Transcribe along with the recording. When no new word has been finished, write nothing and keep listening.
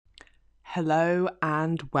Hello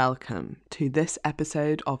and welcome to this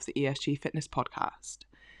episode of the ESG Fitness Podcast.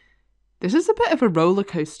 This is a bit of a roller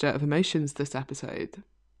coaster of emotions, this episode.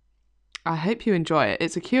 I hope you enjoy it.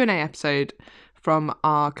 It's a Q&A episode from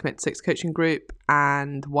our Commit to 6 coaching group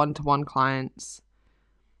and one-to-one clients.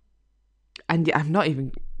 And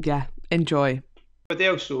enjoy. But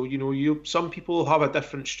also, some people have a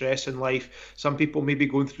different stress in life. Some people may be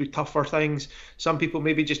going through tougher things. Some people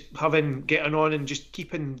maybe just getting on and just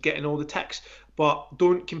getting all the ticks. But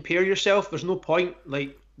don't compare yourself. There's no point.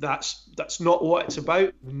 Like that's not what it's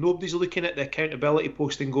about. Nobody's looking at the accountability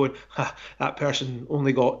post and going, that person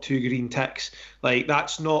only got 2 green ticks. Like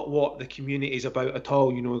that's not what the community is about at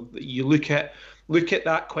all. You look at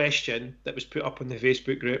that question that was put up on the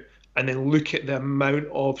Facebook group, and then look at the amount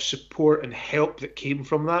of support and help that came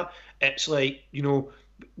from that. It's like,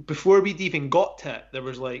 before we'd even got to it, there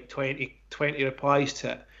was like 20 replies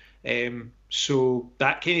to it. So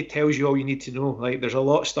that kind of tells you all you need to know. Like, there's a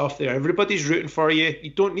lot of stuff there. Everybody's rooting for you.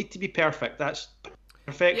 You don't need to be perfect.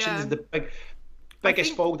 Perfection is the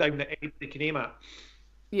biggest fall down that anybody can aim at.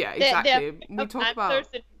 Yeah, exactly. We talk about...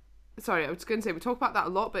 Sorry, I was going to say, we talk about that a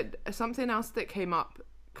lot, but something else that came up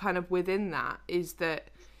kind of within that is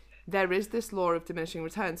that there is this law of diminishing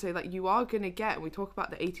returns. So like you are going to get, and we talk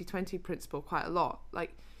about the 80-20 principle quite a lot,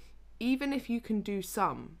 like even if you can do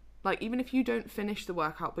some, like even if you don't finish the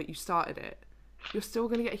workout but you started it, you're still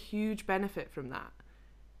going to get a huge benefit from that.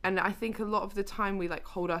 And I think a lot of the time we like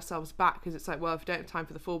hold ourselves back because it's like, well, if you don't have time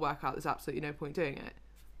for the full workout, there's absolutely no point doing it.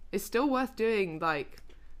 It's still worth doing like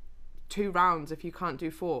 2 rounds if you can't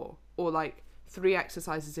do 4, or like 3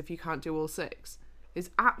 exercises if you can't do all 6.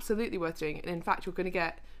 It's absolutely worth doing it. And in fact, you're going to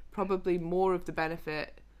get probably more of the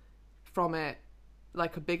benefit from it,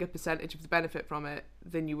 like a bigger percentage of the benefit from it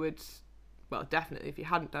than you would, well, definitely if you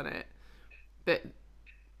hadn't done it. But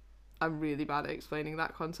I'm really bad at explaining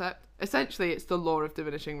that concept. Essentially, it's the law of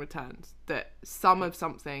diminishing returns, that some of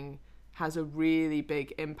something has a really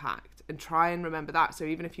big impact, and try and remember that. So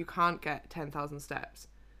even if you can't get 10,000 steps,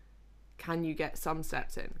 can you get some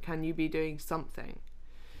steps in? Can you be doing something?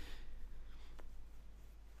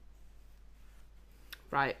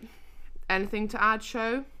 Right. Anything to add,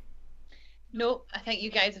 Show? No, I think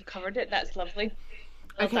you guys have covered it. That's lovely.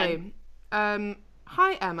 Okay.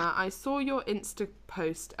 Hi, Emma. I saw your Insta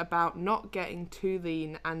post about not getting too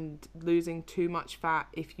lean and losing too much fat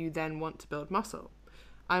if you then want to build muscle.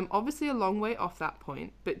 I'm obviously a long way off that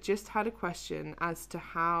point, but just had a question as to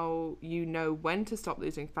how you know when to stop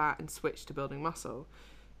losing fat and switch to building muscle.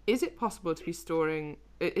 Is it possible to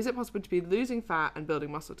be losing fat and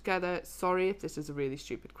building muscle together? Sorry if this is a really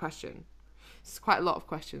stupid question. There's quite a lot of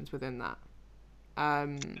questions within that.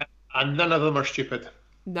 And none of them are stupid.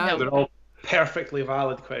 No. They're all perfectly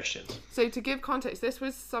valid questions. So to give context, this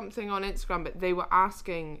was something on Instagram, but they were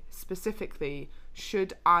asking specifically,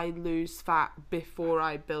 should I lose fat before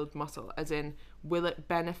I build muscle? As in, will it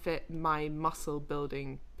benefit my muscle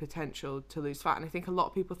building potential to lose fat? And I think a lot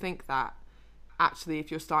of people think that actually if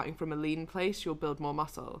you're starting from a lean place, you'll build more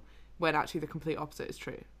muscle, when actually the complete opposite is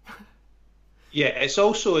true. Yeah, it's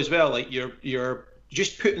also as well like you're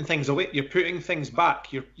just putting things away, you're putting things back,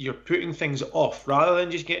 you're putting things off rather than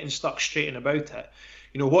just getting stuck straight in about it.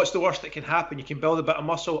 What's the worst that can happen? You can build a bit of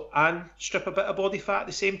muscle and strip a bit of body fat at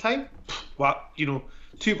the same time. Well,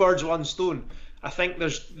 2 birds, 1 stone. I think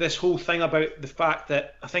there's this whole thing about the fact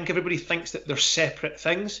that I think everybody thinks that they're separate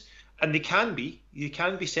things. And they can be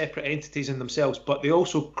separate entities in themselves, but they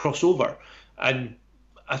also cross over. And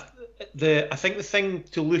I think the thing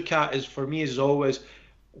to look at is, for me, is always,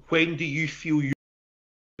 when do you feel you're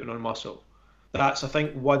putting on muscle? That's, I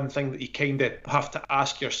think, one thing that you kind of have to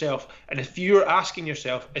ask yourself. And if you're asking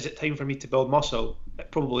yourself, is it time for me to build muscle? It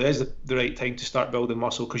probably is the right time to start building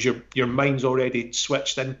muscle, because your mind's already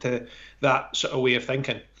switched into that sort of way of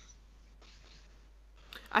thinking.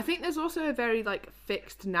 I think there's also a very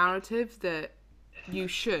fixed narrative that you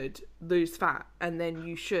should lose fat and then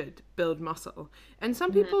you should build muscle. And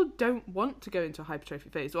some people don't want to go into a hypertrophy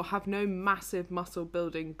phase or have no massive muscle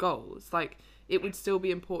building goals. Like, it would still be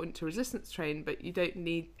important to resistance train, but you don't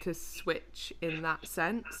need to switch in that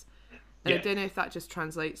sense. And I don't know if that just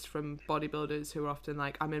translates from bodybuilders who are often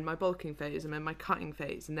like, I'm in my bulking phase, I'm in my cutting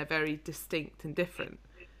phase, and they're very distinct and different.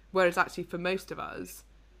 Whereas actually for most of us,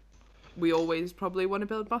 we always probably want to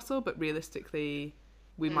build muscle, but realistically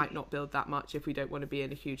we might not build that much if we don't want to be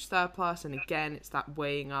in a huge surplus. And again, it's that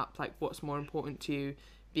weighing up, like, what's more important to you,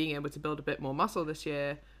 being able to build a bit more muscle this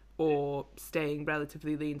year or staying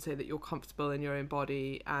relatively lean so that you're comfortable in your own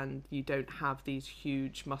body and you don't have these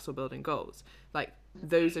huge muscle building goals. Like,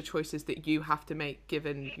 those are choices that you have to make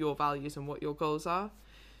given your values and what your goals are.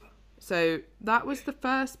 So that was the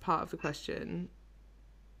first part of the question.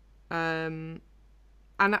 And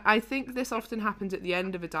I think this often happens at the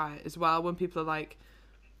end of a diet as well, when people are like,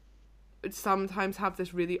 sometimes have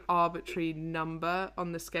this really arbitrary number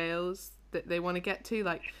on the scales that they want to get to.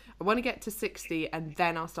 Like, I want to get to 60 and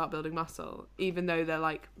then I'll start building muscle, even though they're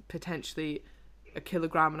like potentially 1.5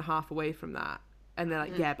 kilograms away from that. And they're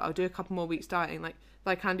like, yeah, but I'll do a couple more weeks dieting.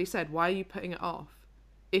 Like Andy said, why are you putting it off?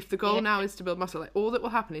 If the goal now is to build muscle, like, all that will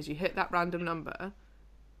happen is you hit that random number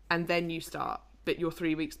and then you start, but you're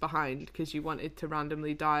 3 weeks behind because you wanted to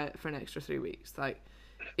randomly diet for an extra 3 weeks. Like,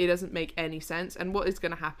 it doesn't make any sense. And what is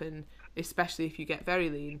going to happen, especially if you get very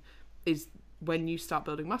lean, is when you start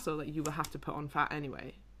building muscle, like, you will have to put on fat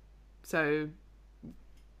anyway. So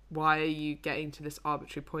why are you getting to this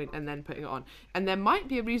arbitrary point and then putting it on? And there might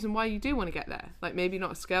be a reason why you do want to get there. Like, maybe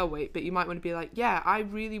not a scale weight, but you might want to be like, yeah, I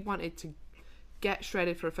really wanted to get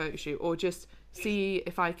shredded for a photo shoot, or just see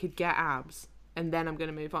if I could get abs, and then I'm going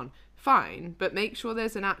to move on. Fine, but make sure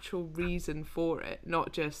there's an actual reason for it,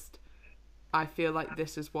 not just, I feel like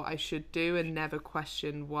this is what I should do, and never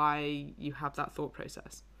question why you have that thought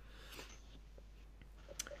process.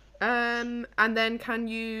 And then, can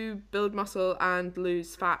you build muscle and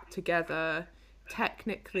lose fat together?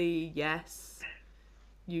 Technically, yes,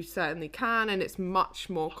 you certainly can, and it's much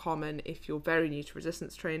more common if you're very new to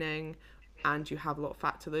resistance training and you have a lot of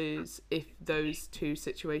fat to lose. If those two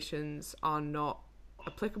situations are not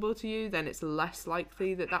applicable to you, then it's less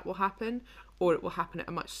likely that will happen, or it will happen at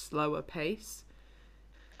a much slower pace.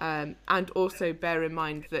 And also bear in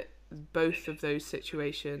mind that both of those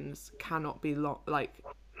situations cannot be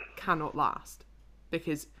cannot last,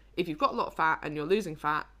 because if you've got a lot of fat and you're losing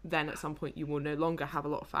fat, then at some point you will no longer have a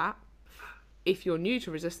lot of fat. If you're new to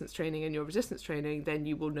resistance training and you're resistance training, then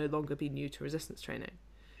you will no longer be new to resistance training.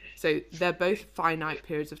 So they're both finite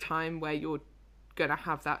periods of time where you're going to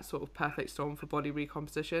have that sort of perfect storm for body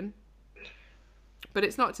recomposition. But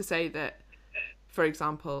it's not to say that, for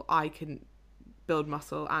example, I can build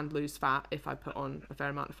muscle and lose fat if I put on a fair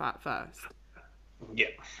amount of fat first. Yeah.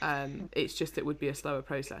 It's just, it would be a slower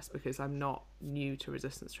process because I'm not new to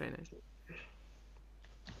resistance training.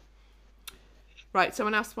 Right,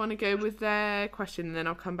 someone else want to go with their question, and then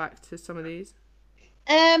I'll come back to some of these.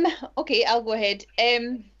 Okay, I'll go ahead.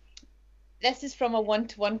 This is from a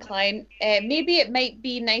one-to-one client. Maybe it might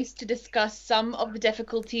be nice to discuss some of the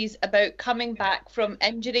difficulties about coming back from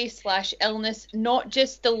injury/illness, not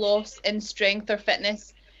just the loss in strength or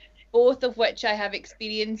fitness, both of which I have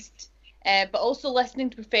experienced, but also listening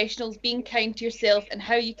to professionals, being kind to yourself, and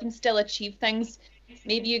how you can still achieve things.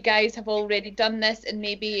 Maybe you guys have already done this, and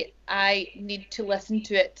maybe I need to listen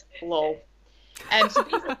to it. Lol.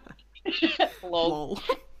 Lol.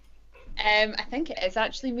 I think it is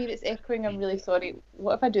actually me that's echoing. I'm really sorry.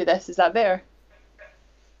 What if I do this? Is that better?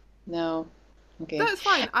 No. Okay. That's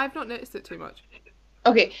fine. I've not noticed it too much.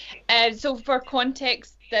 Okay. So for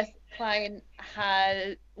context, this client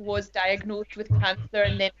was diagnosed with cancer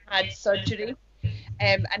and then had surgery.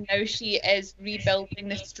 And now she is rebuilding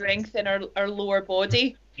the strength in her lower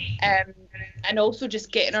body. And also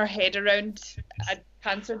just getting her head around a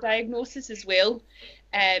cancer diagnosis as well.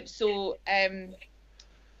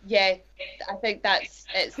 Yeah, I think that's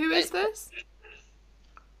it. Who is this?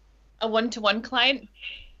 A one-to-one client.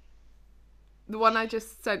 The one I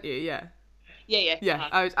just sent you, yeah. Yeah. Yeah,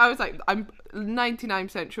 I was like, I'm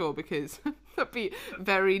 99% sure, because that'd be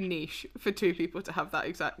very niche for two people to have that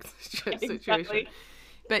exact situation. Exactly.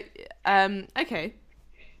 But, okay.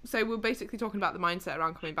 So we're basically talking about the mindset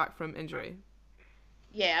around coming back from injury.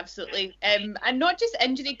 Yeah, absolutely. And not just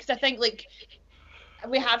injury, because I think, like,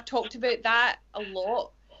 we have talked about that a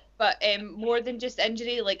lot, but more than just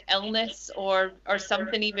injury, like illness or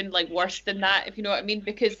something even like worse than that, if you know what I mean,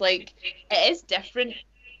 because like it is different,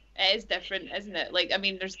 isn't it? Like, I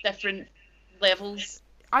mean, there's different levels.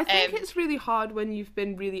 I think it's really hard when you've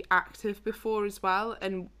been really active before as well,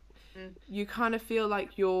 and you kind of feel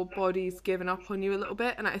like your body's given up on you a little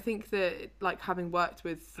bit. And I think that, like, having worked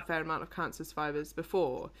with a fair amount of cancer survivors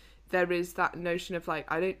before, there is that notion of like,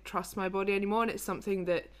 I don't trust my body anymore, and it's something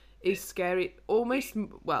that is scary, almost,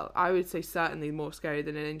 well, I would say certainly more scary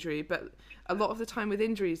than an injury. But a lot of the time with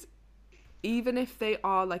injuries, even if they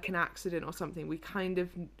are like an accident or something, we kind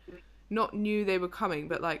of not knew they were coming,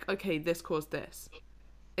 but like, okay, this caused this,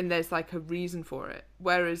 and there's like a reason for it.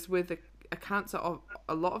 Whereas with a cancer,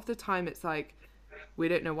 a lot of the time it's like, we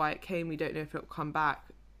don't know why it came, we don't know if it'll come back,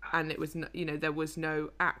 and it was, there was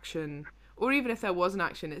no action. Or even if there was an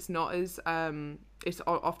action, it's not as, it's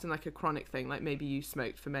often like a chronic thing, like maybe you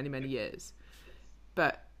smoked for many, many years.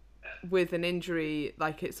 But with an injury,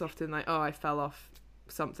 like, it's often like, oh, I fell off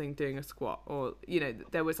something doing a squat, or you know,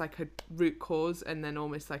 there was like a root cause and then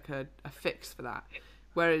almost like a fix for that.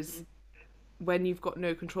 Whereas when you've got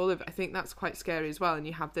no control of it, I think that's quite scary as well, and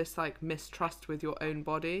you have this like mistrust with your own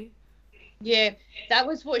body. Yeah, that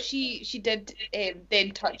was what she did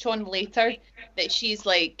then touch on later, that she's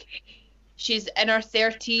in her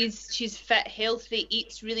 30s, she's fit, healthy,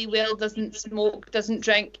 eats really well, doesn't smoke, doesn't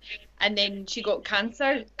drink, and then she got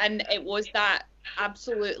cancer, and it was that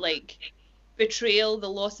absolute like betrayal, the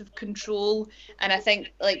loss of control. And I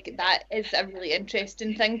think like that is a really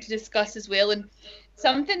interesting thing to discuss as well. And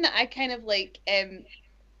something that I kind of like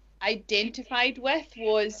identified with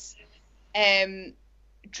was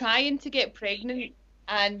trying to get pregnant,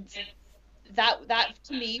 and that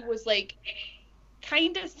to me was like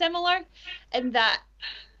kind of similar in that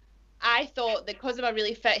I thought that because I'm a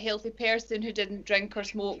really fit, healthy person who didn't drink or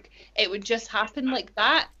smoke, it would just happen like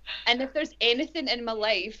that. And if there's anything in my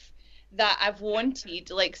life that I've wanted,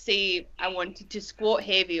 like say I wanted to squat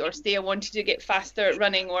heavy, or say I wanted to get faster at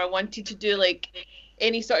running, or I wanted to do like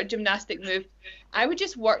any sort of gymnastic move, I would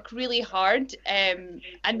just work really hard, and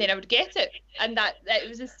then I would get it. And that it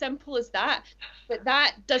was as simple as that. But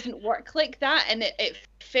that doesn't work like that, and it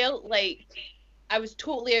felt like I was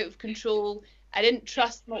totally out of control. I didn't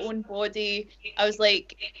trust my own body. I was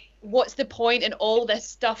like, what's the point in all this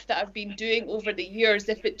stuff that I've been doing over the years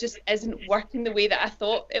if it just isn't working the way that I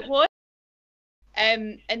thought it was?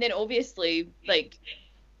 And then obviously, like,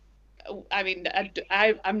 I mean,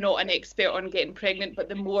 I'm not an expert on getting pregnant, but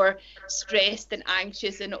the more stressed and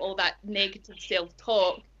anxious and all that negative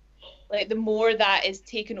self-talk, like the more that is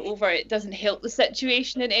taken over, it doesn't help the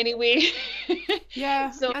situation in any way.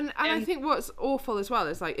 Yeah. So, and I think what's awful as well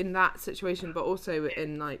is like in that situation, but also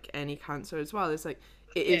in like any cancer as well, is like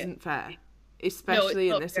it isn't fair, especially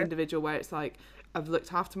in this individual where it's like, I've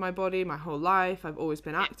looked after my body my whole life, I've always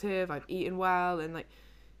been active, I've eaten well, and like,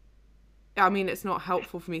 I mean, it's not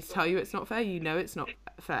helpful for me to tell you it's not fair. You know it's not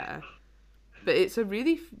fair, but it's a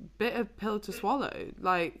really bitter pill to swallow.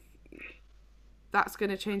 Like, that's going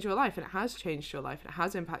to change your life, and it has changed your life, and it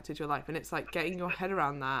has impacted your life, and it's like getting your head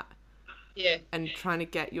around that, and trying to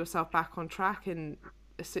get yourself back on track in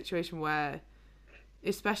a situation where,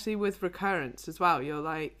 especially with recurrence as well, you're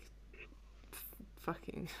like,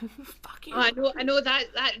 fucking. I know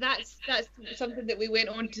that's something that we went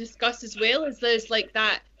on to discuss as well. Is there's like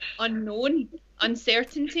that unknown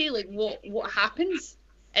uncertainty, like what happens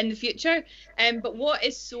in the future. But what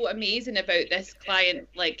is so amazing about this client,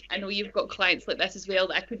 like I know you've got clients like this as well,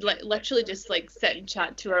 that I could literally just like sit and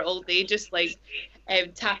chat to her all day, just like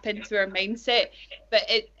tap into her mindset. But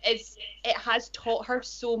it has taught her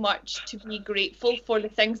so much to be grateful for the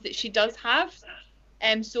things that she does have.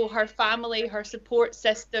 So her family, her support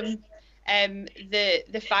system,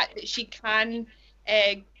 the fact that she can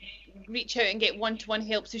reach out and get one-to-one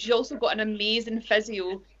help. So she's also got an amazing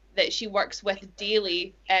physio that she works with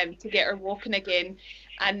daily to get her walking again,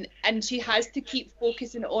 and she has to keep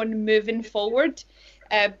focusing on moving forward.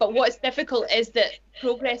 But what's difficult is that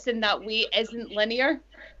progress in that way isn't linear.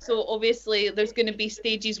 So obviously there's going to be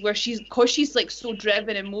stages where she's like so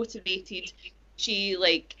driven and motivated, she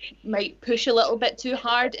like might push a little bit too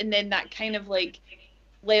hard, and then that kind of like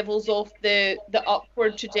levels off the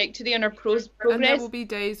upward trajectory on her progress. And there will be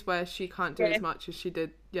days where she can't do as much as she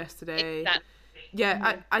did yesterday. Exactly.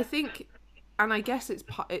 Yeah, I think, and I guess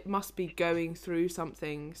it must be going through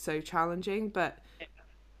something so challenging, but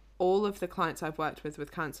all of the clients I've worked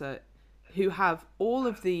with cancer who have all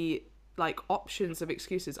of the like options of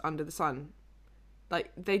excuses under the sun,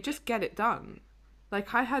 like they just get it done.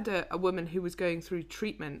 Like I had a woman who was going through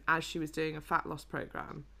treatment as she was doing a fat loss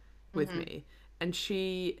program with me, and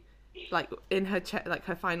she like in her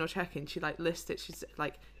her final check-in, she like listed, she's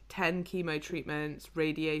like 10 chemo treatments,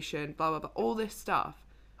 radiation, blah blah blah, all this stuff,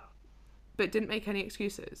 but didn't make any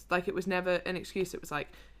excuses. Like it was never an excuse. It was like,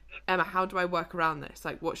 Emma, how do I work around this?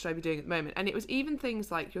 Like, what should I be doing at the moment? And it was even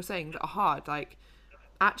things like you're saying that are hard. Like,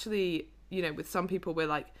 actually, you know, with some people we're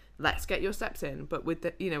like, let's get your steps in, but with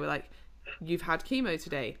the, you know, we're like, you've had chemo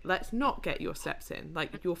today, let's not get your steps in.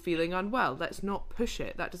 Like, you're feeling unwell, let's not push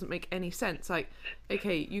it. That doesn't make any sense. Like,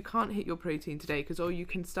 okay, you can't hit your protein today because all you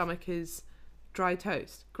can stomach is dry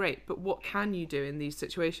toast. Great, but what can you do in these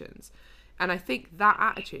situations? And I think that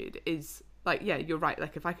attitude is like, yeah, you're right.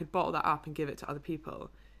 Like, if I could bottle that up and give it to other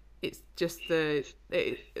people, it's just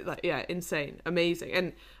insane, amazing.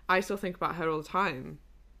 And I still think about her all the time,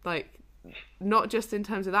 like, not just in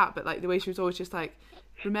terms of that, but like the way she was always just like,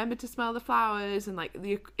 remember to smell the flowers, and like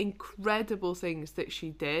the incredible things that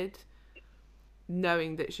she did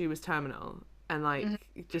knowing that she was terminal, and like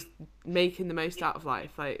just making the most out of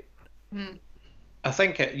life. Like I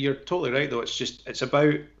think you're totally right, though. It's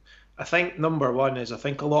about, I think number one is I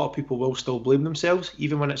think a lot of people will still blame themselves,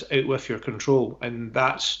 even when it's out with your control. And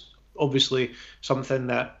that's obviously something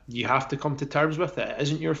that you have to come to terms with. It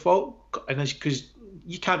isn't your fault. And because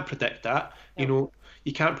you can't predict that,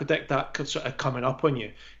 you can't predict that sort of coming up on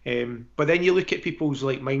you. But then you look at people's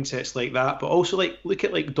like mindsets like that, but also like look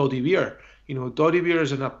at like Doddy Weir. Doddy Weir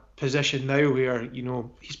is in a position now where,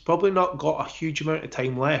 he's probably not got a huge amount of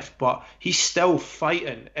time left, but he's still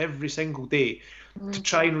fighting every single day to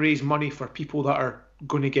try and raise money for people that are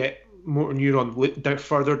going to get motor neuron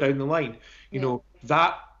further down the line.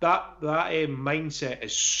 That mindset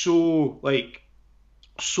is so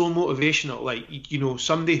motivational. Like,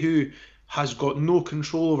 somebody who has got no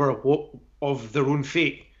control over of their own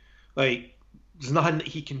fate. Like, there's nothing that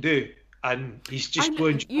he can do. And he's just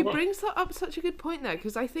going. You bring up such a good point there,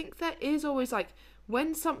 because I think there is always like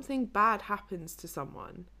when something bad happens to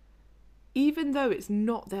someone, even though it's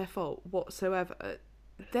not their fault whatsoever,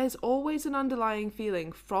 there's always an underlying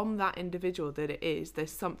feeling from that individual that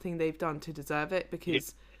there's something they've done to deserve it,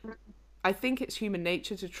 because I think it's human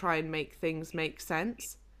nature to try and make things make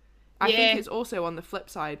sense. I think it's also on the flip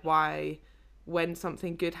side why when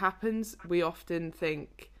something good happens, we often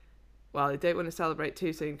think, well, I don't want to celebrate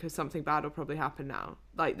too soon because something bad will probably happen now.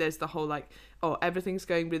 Like, there's the whole, like, oh, everything's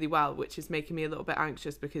going really well, which is making me a little bit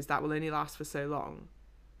anxious because that will only last for so long.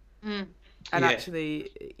 And actually,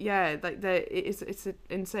 like, it's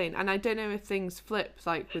insane. And I don't know if things flip,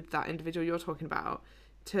 like, with that individual you're talking about,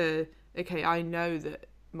 to, okay, I know that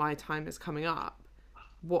my time is coming up.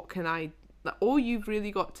 What can I... Like, all you've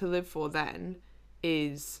really got to live for then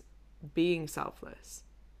is being selfless.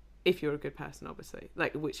 If you're a good person, obviously,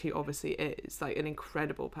 like, which he obviously is, like, an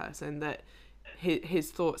incredible person, that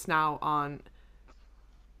his thoughts now aren't,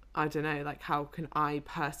 I don't know, like, how can I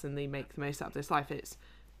personally make the most out of this life? It's,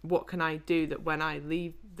 what can I do that when I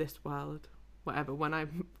leave this world, whatever, when I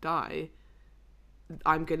die,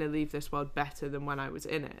 I'm going to leave this world better than when I was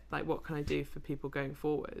in it? Like, what can I do for people going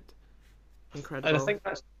forward? Incredible. And I think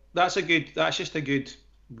that's just a good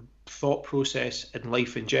thought process in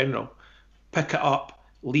life in general. Pick it up.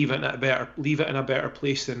 Leave it in a better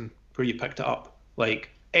place than where you picked it up.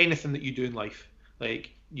 Like, anything that you do in life,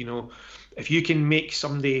 like, if you can make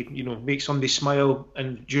somebody smile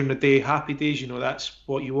and during the day, happy days, that's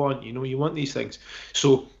what you want. You want these things.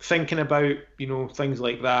 So thinking about things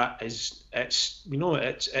like that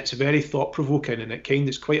it's very thought provoking, and it kind of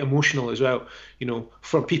is quite emotional as well.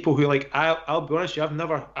 For people who, like, I'll be honest with you,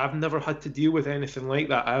 I've never had to deal with anything like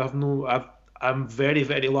that. I'm very,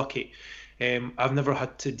 very lucky. I've never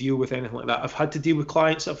had to deal with anything like that. I've had to deal with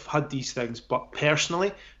clients, I've had these things, but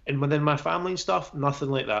personally and within my family and stuff, nothing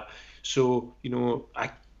like that. So,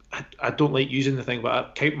 I don't like using the thing, but I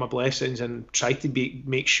count my blessings and try to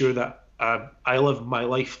make sure that I live my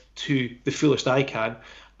life to the fullest I can,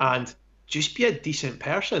 and just be a decent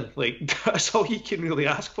person. Like, that's all you can really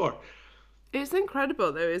ask for. It's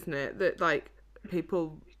incredible though, isn't it, that, like,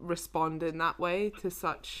 people respond in that way to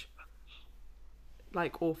such,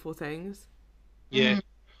 like, awful things. Yeah,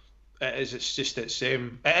 it is. It's just, it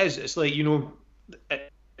is. It's like,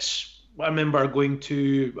 I remember I went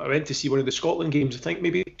to see one of the Scotland games, I think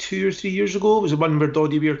maybe 2 or 3 years ago. It was the one where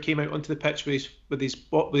Doddy Weir came out onto the pitch with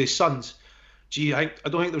his sons. Gee, I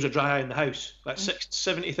don't think there was a dry eye in the house. Like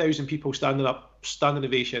 70,000 people standing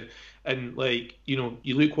ovation, and, like, you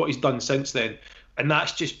look what he's done since then, and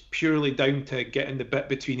that's just purely down to getting the bit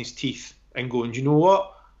between his teeth and going, you know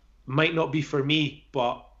what, might not be for me,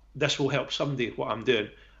 but this will help somebody, what I'm doing.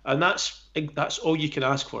 And that's all you can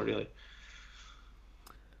ask for, really.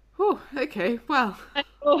 Oh, okay, well.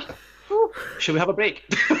 Shall we have a break?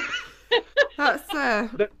 That's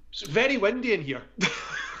It's very windy in here.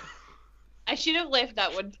 I should have left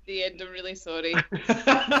that one to the end. I'm really sorry.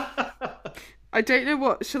 I don't know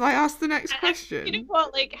what. Shall I ask the next question? You know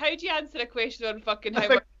what? Like, how do you answer a question on fucking how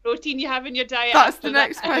much protein you have in your diet? That's the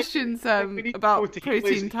next question's about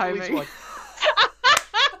protein timing.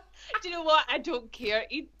 Do you know what? I don't care.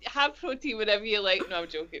 Have protein whenever you like. No, I'm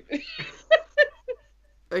joking.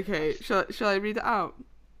 Okay, shall I read it out?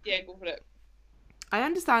 Yeah, go for it. I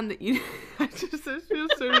understand that you... It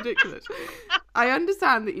feels so ridiculous. I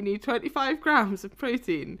understand that you need 25 grams of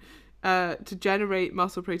protein to generate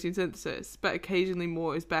muscle protein synthesis, but occasionally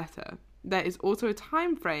more is better. There is also a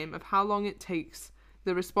time frame of how long it takes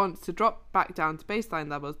the response to drop back down to baseline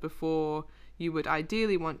levels before you would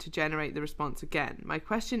ideally want to generate the response again. My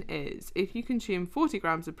question is, if you consume 40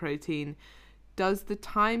 grams of protein, does the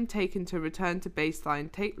time taken to return to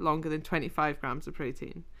baseline take longer than 25 grams of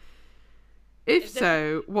protein? If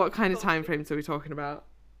so, what kind of time frames are we talking about?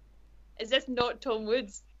 Is this not Tom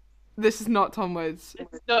Woods? This is not Tom Woods.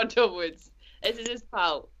 It's not Tom Woods. This is his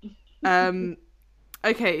pal.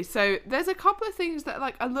 Okay, so there's a couple of things that are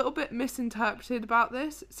like a little bit misinterpreted about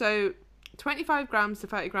this. So 25 grams to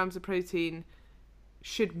 30 grams of protein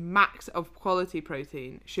of quality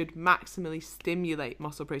protein should maximally stimulate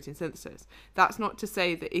muscle protein synthesis. That's not to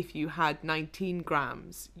say that if you had 19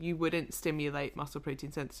 grams, you wouldn't stimulate muscle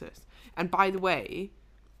protein synthesis. And by the way,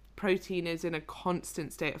 protein is in a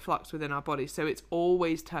constant state of flux within our body, so it's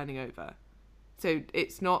always turning over. So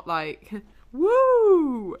it's not like,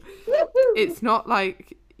 woo! It's not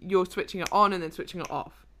like you're switching it on and then switching it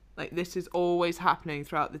off. Like, this is always happening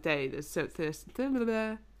throughout the day. There's synthesis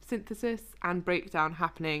and breakdown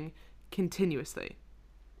happening continuously.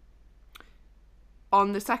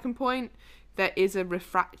 On the second point, there is a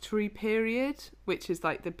refractory period, which is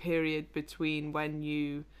like the period between when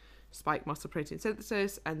you spike muscle protein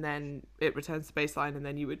synthesis and then it returns to baseline and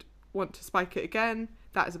then you would want to spike it again.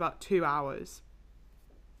 That is about 2 hours.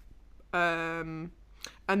 And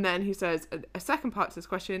then he says, a second part to this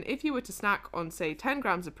question, if you were to snack on, say, 10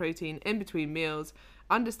 grams of protein in between meals,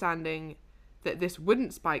 understanding that this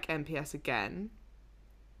wouldn't spike MPS again.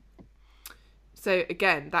 So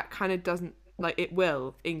again, that kind of doesn't, like, it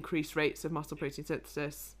will increase rates of muscle protein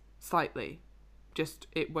synthesis slightly. Just,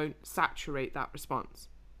 it won't saturate that response.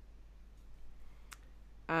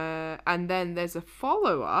 And then there's a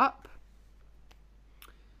follow-up.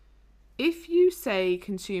 If you, say,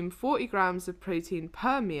 consume 40 grams of protein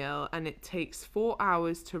per meal and it takes 4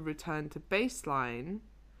 hours to return to baseline,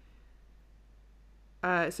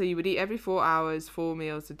 so you would eat every 4 hours, 4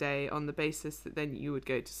 meals a day on the basis that then you would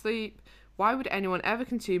go to sleep, why would anyone ever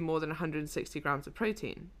consume more than 160 grams of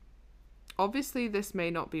protein? Obviously, this may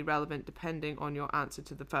not be relevant depending on your answer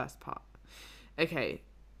to the first part. Okay.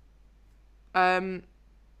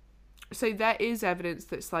 So there is evidence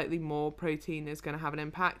that slightly more protein is going to have an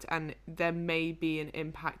impact, and there may be an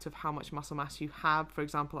impact of how much muscle mass you have. For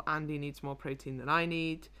example, Andy needs more protein than I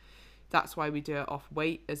need. That's why we do it off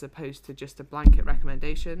weight as opposed to just a blanket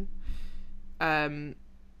recommendation.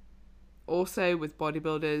 Also, with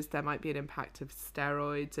bodybuilders, there might be an impact of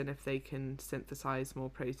steroids and if they can synthesize more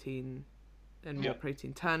protein and more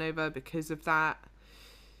protein turnover because of that.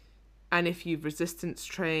 And if you've resistance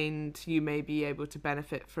trained, you may be able to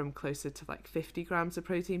benefit from closer to like 50 grams of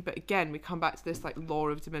protein. But again, we come back to this like law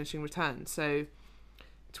of diminishing returns. So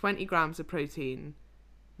 20 grams of protein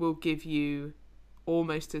will give you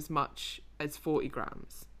almost as much as 40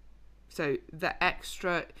 grams. So the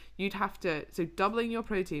extra, so doubling your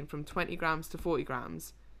protein from 20 grams to 40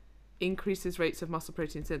 grams increases rates of muscle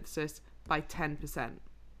protein synthesis by 10%.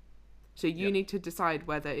 So you need to decide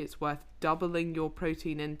whether it's worth doubling your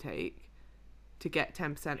protein intake to get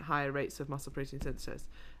 10% higher rates of muscle protein synthesis.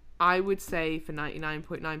 I would say for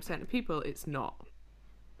 99.9% of people, it's not.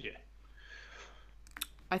 Yeah.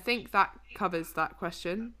 I think that covers that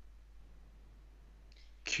question.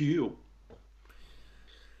 Cool.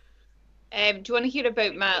 Do you want to hear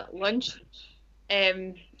about my lunch?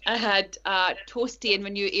 I had a toasty in my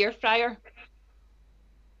new air fryer.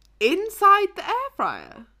 Inside the air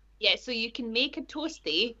fryer? Yeah, so you can make a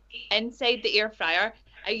toasty inside the air fryer.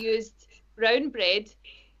 I used brown bread,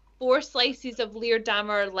 4 slices of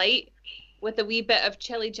Leerdammer Light with a wee bit of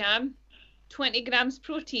chili jam, 20 grams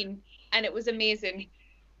protein, and it was amazing.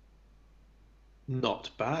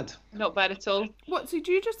 Not bad. Not bad at all. What, so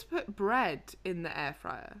do you just put bread in the air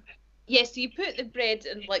fryer? Yeah, so you put the bread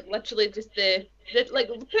and like literally just put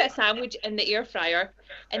a sandwich in the air fryer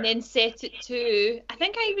and then set it to, I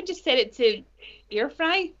think I even just set it to air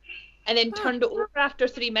fry and then turned it over after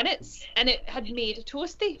 3 minutes and it had made a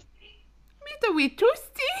toasty. Made a wee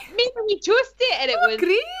toasty? Made a wee toasty and it was...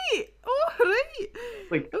 great! Oh,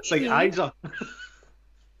 right. It's like Isa.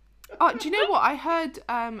 Oh, do you know what? I heard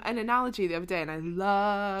an analogy the other day, and I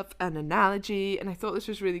love an analogy, and I thought this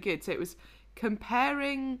was really good. So it was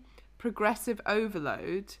comparing progressive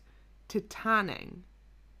overload to tanning.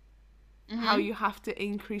 Mm-hmm. How you have to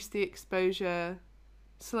increase the exposure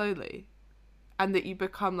slowly, and that you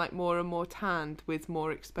become like more and more tanned with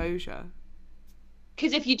more exposure.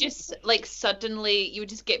 Because if you just like suddenly, you would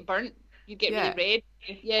just get burnt. You'd get really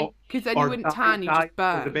red. Yeah. Because then you wouldn't tan, you just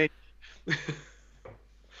burn.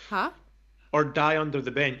 Huh? Or die under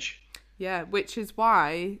the bench. Yeah, which is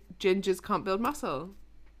why gingers can't build muscle.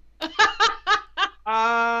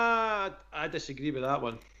 I disagree with that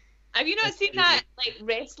one. Have you not seen that like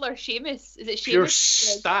wrestler Sheamus? Is it Sheamus? You're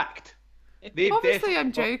stacked. Obviously,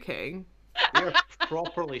 I'm joking. They're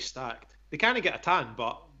properly stacked. They can't get a tan,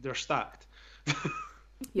 but they're stacked.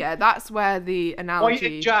 Yeah, that's where the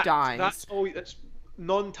analogy dies. That's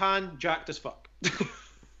non-tan, jacked as fuck.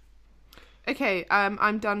 Okay,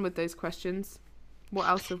 I'm done with those questions. What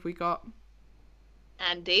else have we got?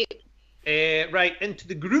 Andy. Right, into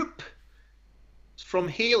the group. It's from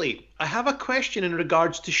Haley. I have a question in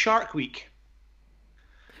regards to Shark Week.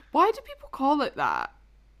 Why do people call it that?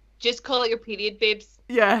 Just call it your period, babes.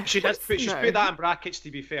 Yeah. She's put that in brackets,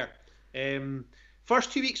 to be fair.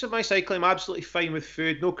 First 2 weeks of my cycle, I'm absolutely fine with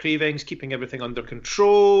food, no cravings, keeping everything under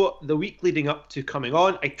control. The week leading up to coming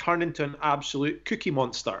on, I turn into an absolute cookie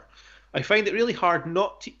monster. I find it really hard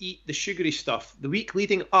not to eat the sugary stuff. The week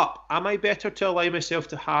leading up, am I better to allow myself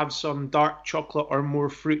to have some dark chocolate or more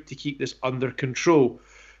fruit to keep this under control?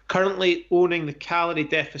 Currently owning the calorie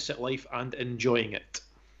deficit life and enjoying it.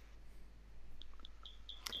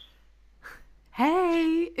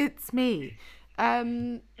 Hey, it's me.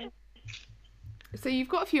 So you've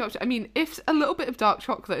got a few options. I mean, if a little bit of dark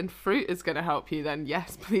chocolate and fruit is going to help you, then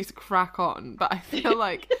yes, please crack on. But I feel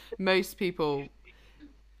like most people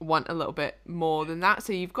want a little bit more than that.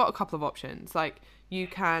 So you've got a couple of options. Like, you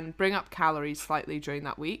can bring up calories slightly during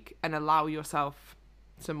that week and allow yourself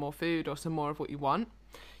some more food or some more of what you want.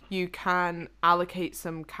 You can allocate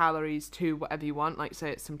some calories to whatever you want. Like, say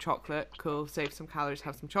it's some chocolate. Cool, save some calories,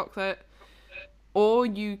 have some chocolate. Or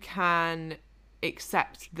you can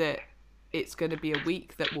accept that it's going to be a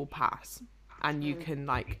week that will pass and you can,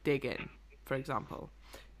 like, dig in, for example.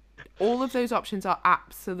 All of those options are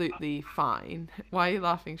absolutely fine. Why are you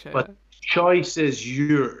laughing, Shona? But choice is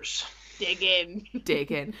yours. Dig in.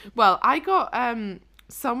 Dig in. Well, I got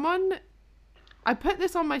someone... I put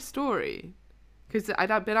this on my story because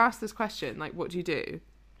I'd been asked this question, like, what do you do?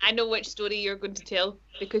 I know which story you're going to tell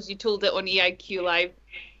because you told it on EIQ Live.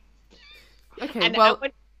 Okay, and well,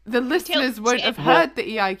 the listeners won't have heard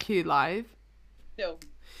the EIQ Live. No.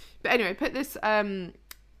 But anyway, put this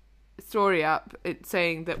story up. It's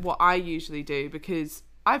saying that what I usually do, because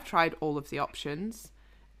I've tried all of the options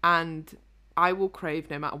and I will crave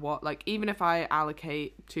no matter what. Like, even if I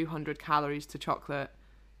allocate 200 calories to chocolate,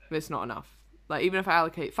 it's not enough. Like, even if I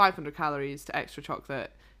allocate 500 calories to extra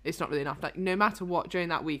chocolate, it's not really enough. Like, no matter what, during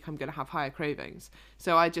that week, I'm going to have higher cravings.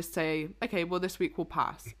 So I just say, okay, well, this week will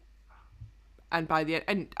pass. And by the end,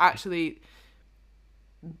 and actually,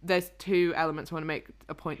 there's two elements I want to make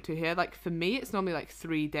a point to here. Like, for me, it's normally like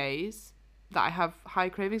 3 days that I have high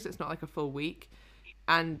cravings. It's not like a full week.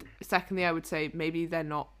 And secondly, I would say maybe they're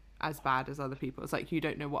not as bad as other people. It's like, you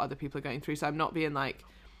don't know what other people are going through. So I'm not being like,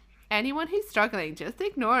 anyone who's struggling, just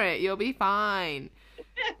ignore it. You'll be fine.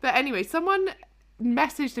 But anyway, someone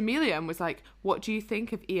messaged Amelia and was like, what do you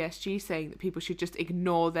think of ESG saying that people should just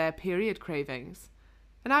ignore their period cravings?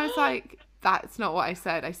 And I was like, that's not what I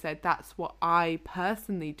said. I said, that's what I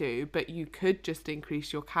personally do, but you could just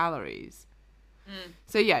increase your calories.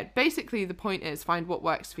 So yeah, basically the point is find what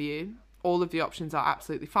works for you. All of the options are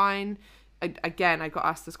absolutely fine. Again, I got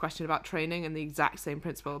asked this question about training and the exact same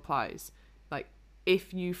principle applies. Like,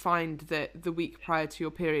 if you find that the week prior to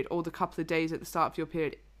your period or the couple of days at the start of your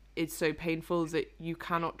period is so painful that you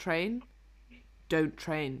cannot train, don't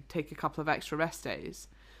train. Take a couple of extra rest days.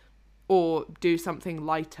 Or do something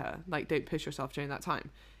lighter, like don't push yourself during that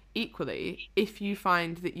time. Equally, if you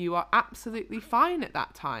find that you are absolutely fine at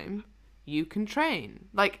that time, you can train.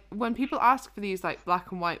 Like, when people ask for these, like,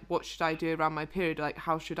 black and white, what should I do around my period? Like,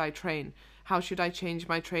 how should I train? How should I change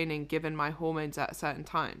my training given my hormones at certain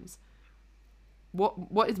times?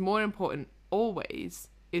 What is more important always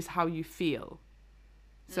is how you feel.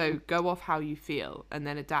 So go off how you feel and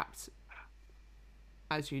then adapt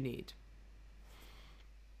as you need.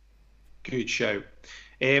 Good shout.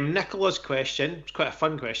 Nicola's question, it's quite a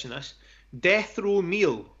fun question, this. Death row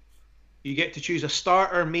meal. You get to choose a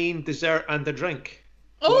starter, main, dessert, and a drink.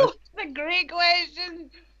 Oh, that's a great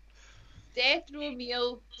question. Death row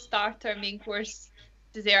meal, starter, main course,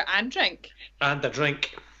 dessert, and drink. And a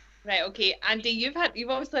drink. Right, okay. Andy, you've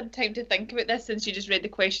obviously had time to think about this since you just read the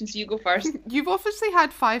question, so you go first. You've obviously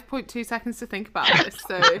had 5.2 seconds to think about this,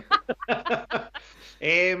 so...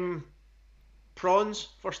 Prawns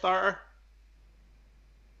for starter.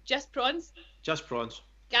 Just prawns? Just prawns.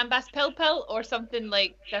 Gambas pill or something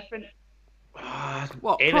like different?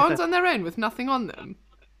 What, anything. Prawns on their own with nothing on them?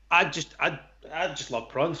 I just love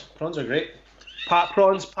prawns. Prawns are great.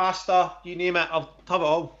 Prawns, pasta, you name it, I'll have it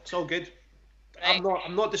all. It's all good. Right.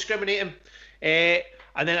 I'm not discriminating.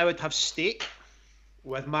 And then I would have steak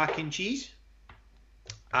with mac and cheese.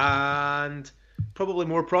 And probably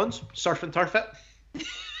more prawns. Surf and turf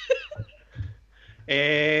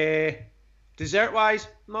it. Dessert wise,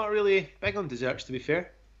 not really big on desserts to be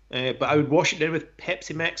fair, but I would wash it down with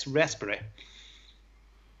Pepsi Max raspberry.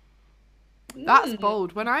 That's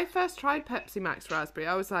bold. When I first tried Pepsi Max raspberry,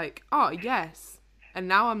 I was like, oh yes, and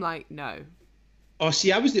now I'm like, no. Oh,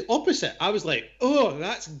 see, I was the opposite. I was like, oh,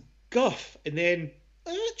 that's guff. And then,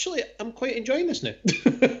 actually, I'm quite enjoying this now.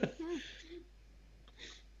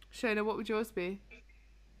 Shayna, what would yours be?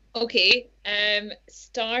 Okay,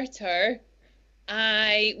 starter.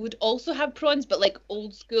 I would also have prawns, but like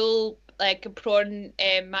old school, like a prawn,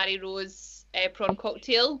 Mary Rose prawn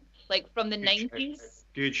cocktail, like from the 90s.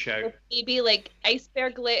 Good shout. With maybe like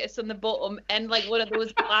iceberg lettuce on the bottom and like one of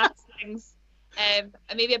those glass things. And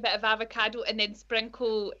maybe a bit of avocado, and then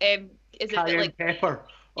sprinkle. Is Cayenne it like pepper?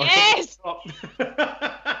 Yes.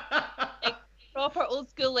 Like proper old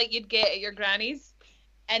school, like you'd get at your granny's.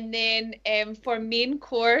 And then for main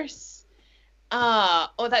course,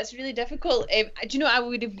 that's really difficult. Do you know I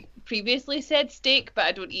would have previously said steak, but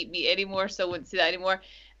I don't eat meat anymore, so I wouldn't say that anymore.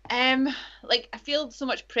 Like I feel so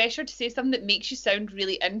much pressure to say something that makes you sound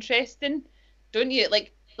really interesting, don't you?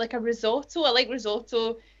 Like a risotto. I like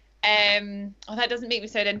risotto. That doesn't make me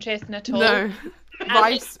sound interesting at all. No,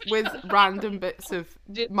 rice with random bits of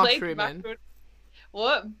mushroom in.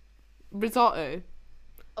 What? Risotto.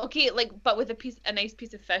 Okay, like but with a nice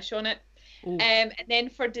piece of fish on it. Ooh. And then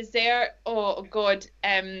for dessert, oh god,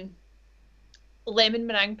 lemon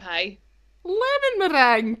meringue pie. Lemon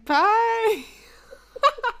meringue pie.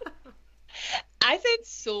 I sound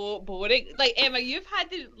so boring. Like Emma, you've had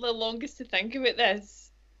the longest to think about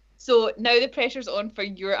this. So now the pressure's on for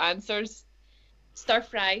your answers. Stir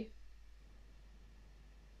fry.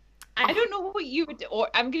 I don't know what you would, or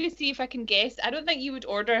I'm going to see if I can guess. I don't think you would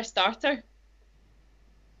order a starter.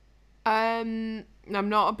 I'm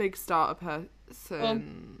not a big starter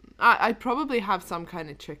person. I'd probably have some kind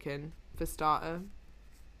of chicken for starter.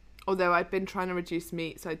 Although I've been trying to reduce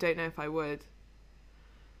meat, so I don't know if I would.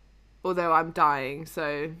 Although I'm dying,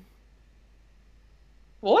 so...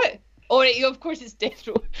 What? Oh, of course it's death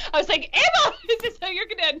row. I was like, Emma, is this how you're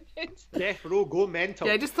going to announce? Death row, go mental.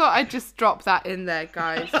 Yeah, I just thought I'd just drop that in there,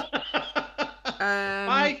 guys.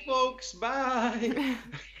 Bye, folks. Bye.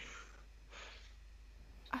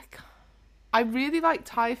 I really like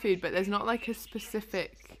Thai food, but there's not like a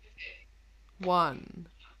specific one.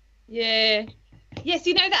 Yeah. Yeah,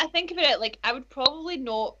 see, now that I think about it, like, I would probably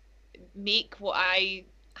not make what I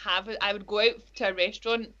have. I would go out to a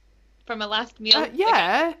restaurant for my last meal.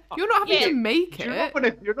 Yeah, you're not having to make it.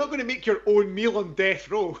 You're not going to make your own meal on death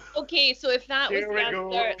row. Okay, so if that was the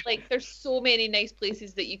answer, like, there's so many nice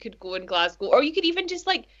places that you could go in Glasgow. Or you could even just,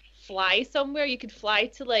 like, fly somewhere. You could fly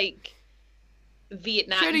to, like,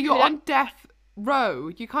 Vietnam. Surely you're on death row.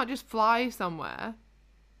 You can't just fly somewhere.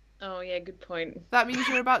 Oh, yeah, good point. That means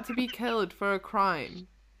you're about to be killed for a crime.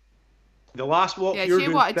 The last walk you're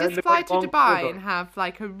doing... Yeah, just fly to Dubai and have,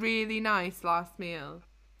 like, a really nice last meal.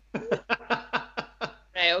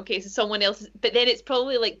 Right, okay, so someone else... But then it's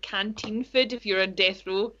probably, like, canteen food if you're on death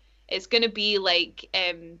row. It's going to be, like,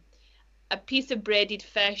 a piece of breaded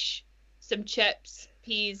fish, some chips,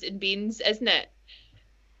 peas and beans, isn't it?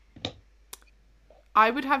 I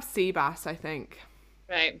would have sea bass, I think.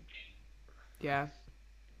 Right. Yeah.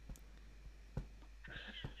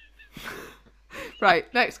 Right,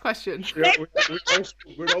 next question.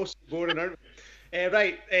 We're also boring, aren't we?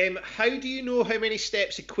 Right, how do you know how many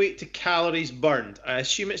steps equate to calories burned? I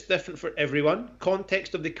assume it's different for everyone.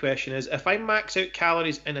 Context of the question is, if I max out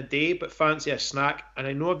calories in a day but fancy a snack, and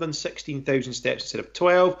I know I've done 16,000 steps instead of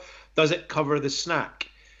 12, does it cover the snack?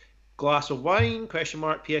 Glass of wine, question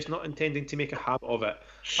mark, PS, not intending to make a habit of it.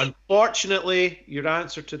 Unfortunately, your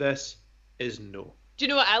answer to this is no. Do you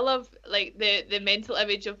know what I love? Like the mental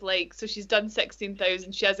image of like, so she's done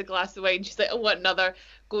 16,000, she has a glass of wine, she's like, I want another,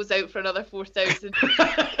 goes out for another 4,000.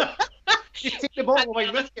 Just take the bottle of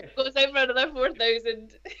wine with you. Goes out for another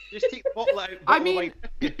 4,000. Just take the bottle out. I mean,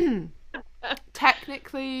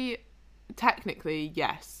 technically,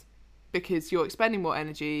 yes, because you're expending more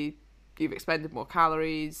energy, you've expended more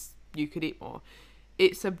calories, you could eat more.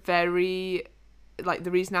 It's a very... Like,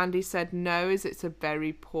 the reason Andy said no is it's a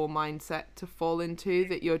very poor mindset to fall into,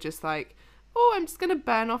 that you're just like, oh, I'm just going to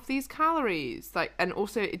burn off these calories. Like, and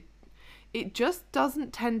also it just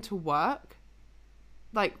doesn't tend to work.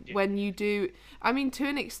 Like, when you do, I mean, to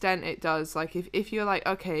an extent it does. Like, if you're like,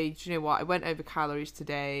 okay, do you know what? I went over calories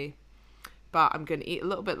today, but I'm going to eat a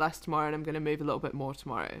little bit less tomorrow and I'm going to move a little bit more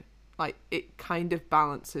tomorrow. Like, it kind of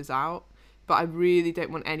balances out. But I really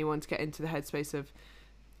don't want anyone to get into the headspace of,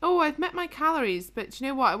 oh, I've met my calories, but you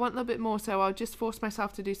know what? I want a little bit more, so I'll just force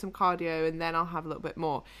myself to do some cardio and then I'll have a little bit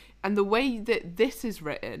more. And the way that this is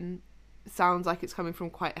written sounds like it's coming from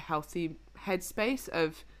quite a healthy headspace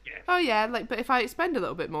of, oh yeah, like, but if I expend a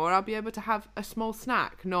little bit more, I'll be able to have a small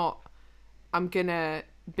snack, not I'm gonna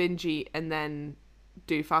binge eat and then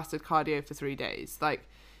do fasted cardio for 3 days. Like,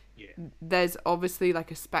 there's obviously like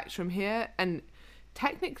a spectrum here, and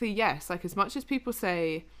technically, yes, like as much as people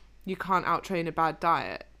say you can't outtrain a bad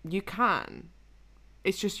diet, you can.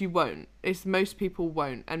 It's just you won't. Most people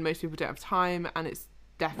won't, and most people don't have time, and it's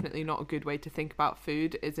definitely not a good way to think about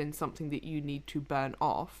food as in something that you need to burn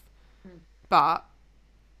off. But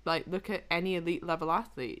like, look at any elite level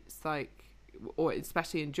athletes, like, or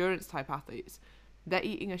especially endurance type athletes. They're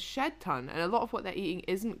eating a shed ton, and a lot of what they're eating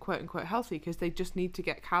isn't quote unquote healthy because they just need to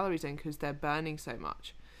get calories in because they're burning so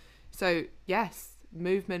much. So yes,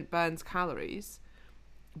 movement burns calories,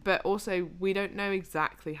 but also we don't know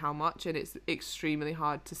exactly how much, and it's extremely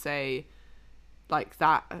hard to say like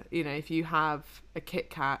that, you know, if you have a Kit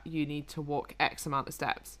Kat, you need to walk X amount of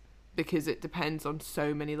steps, because it depends on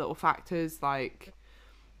so many little factors, like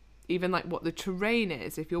even like what the terrain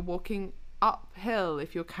is, if you're walking uphill,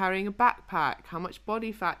 if you're carrying a backpack, how much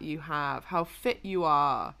body fat you have, how fit you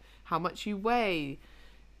are, how much you weigh.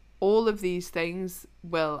 All of these things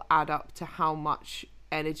will add up to how much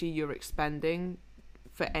energy you're expending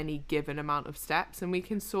for any given amount of steps, and we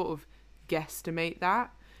can sort of guesstimate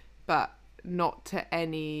that, but not to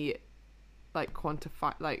any like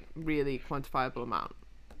really quantifiable amount.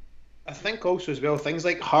 I think also as well, things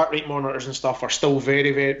like heart rate monitors and stuff are still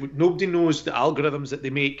very, very... Nobody knows the algorithms that they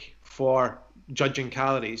make for judging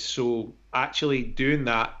calories. So actually doing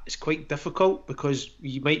that is quite difficult because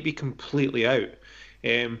you might be completely out.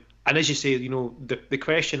 And as you say, you know, the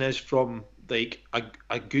question is from like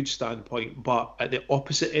a good standpoint, but at the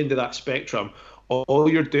opposite end of that spectrum,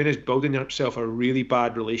 all you're doing is building yourself a really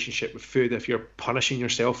bad relationship with food if you're punishing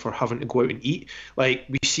yourself for having to go out and eat. Like,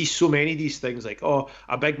 we see so many of these things like, oh,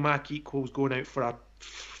 a Big Mac equals going out for an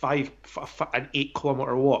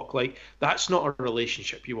 8-kilometer walk. Like, that's not a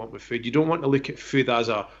relationship you want with food. You don't want to look at food as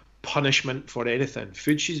a punishment for anything.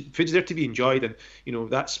 Food's there to be enjoyed, and you know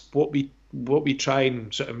that's what we try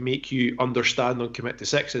and sort of make you understand on Commit to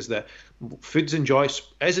 6 is that food's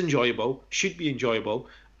is enjoyable, should be enjoyable,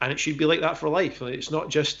 and it should be like that for life. It's not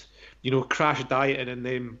just, you know, crash dieting and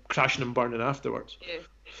then crashing and burning afterwards. Yeah.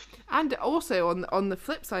 And also on the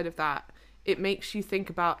flip side of that, it makes you think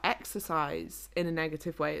about exercise in a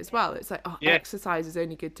negative way as well. It's like, exercise is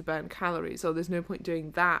only good to burn calories, or there's no point doing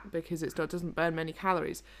that because it doesn't burn many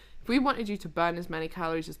calories. If we wanted you to burn as many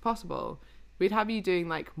calories as possible, we'd have you doing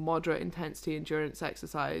like moderate intensity endurance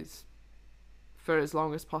exercise for as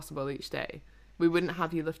long as possible each day. We wouldn't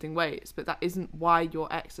have you lifting weights, but that isn't why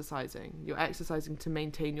you're exercising. You're exercising to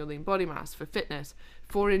maintain your lean body mass, for fitness,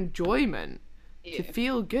 for enjoyment, to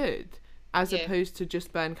feel good, as opposed to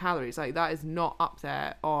just burn calories. Like, that is not up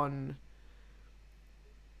there on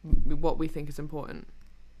what we think is important.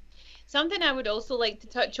 Something I would also like to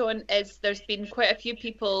touch on is there's been quite a few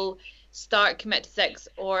people start Commit to 6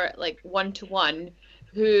 or like 1-to-1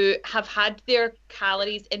 who have had their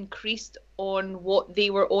calories increased on what they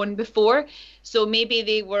were on before. So maybe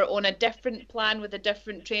they were on a different plan with a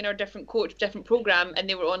different trainer, different coach, different program, and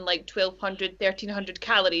they were on like 1,200, 1,300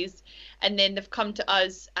 calories. And then they've come to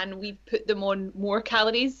us and we've put them on more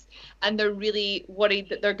calories, and they're really worried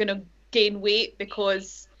that they're going to gain weight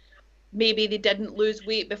because maybe they didn't lose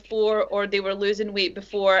weight before, or they were losing weight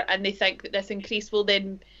before, and they think that this increase will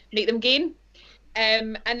then make them gain.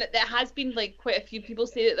 And there has been like quite a few people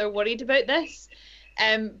say that they're worried about this.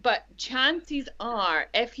 But chances are,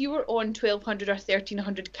 if you were on 1,200 or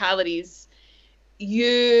 1,300 calories,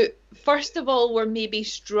 you first of all were maybe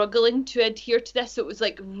struggling to adhere to this, so it was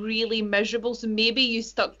like really miserable. So maybe you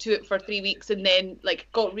stuck to it for 3 weeks and then like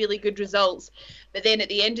got really good results, but then at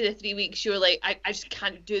the end of the 3 weeks you were like, I just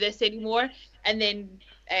can't do this anymore, and then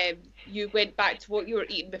you went back to what you were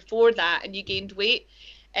eating before that and you gained weight.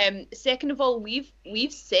 Second of all, we've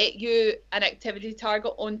set you an activity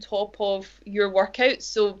target on top of your workout,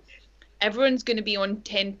 so everyone's going to be on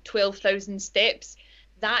 10,000-12,000 steps.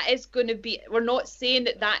 That is going to be, we're not saying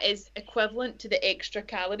that is equivalent to the extra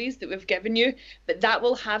calories that we've given you, but that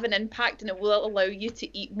will have an impact and it will allow you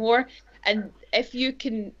to eat more. And if you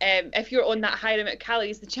can, if you're on that higher amount of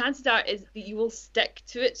calories, the chances are is that you will stick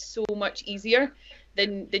to it so much easier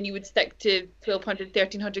than you would stick to 1,200,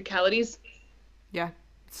 1,300 calories. Yeah,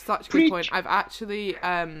 such a good point. I've actually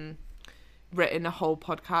written a whole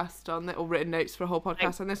podcast on it, or written notes for a whole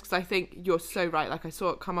podcast on this, because I think you're so right. Like, I saw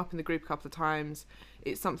it come up in the group a couple of times.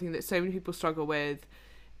 It's something that so many people struggle with,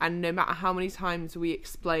 and no matter how many times we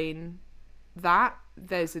explain that,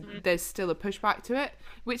 there's still a pushback to it,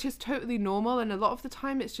 which is totally normal. And a lot of the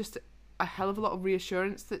time it's just a hell of a lot of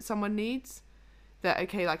reassurance that someone needs, that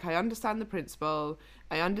okay, like, I understand the principle,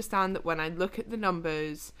 I understand that when I look at the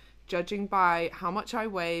numbers, judging by how much I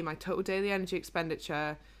weigh, my total daily energy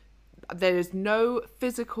expenditure, there is no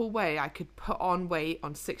physical way I could put on weight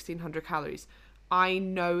on 1,600 calories. I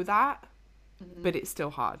know that, but it's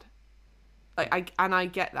still hard. Like I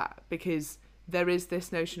get that, because there is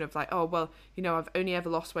this notion of like, oh well, you know, I've only ever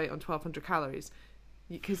lost weight on 1,200 calories,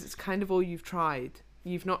 because it's kind of all you've tried.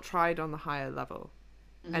 You've not tried on the higher level.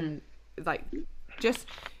 And like, just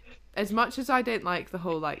as much as I don't like the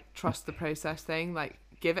whole like trust the process thing, like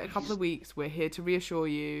give it a couple of weeks. We're here to reassure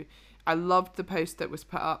you. I loved the post that was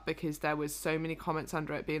put up, because there was so many comments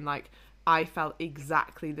under it being like, I felt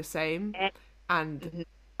exactly the same, and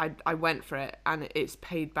I went for it, and it's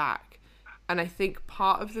paid back. And I think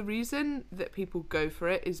part of the reason that people go for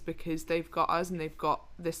it is because they've got us and they've got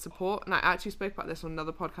this support. And I actually spoke about this on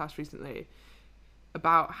another podcast recently,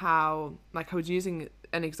 about how, like, I was using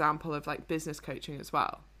an example of like business coaching as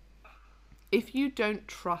well. If you don't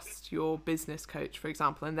trust your business coach, for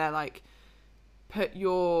example, and they're like, put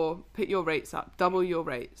your rates up, double your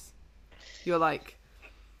rates, you're like,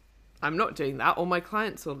 I'm not doing that, or my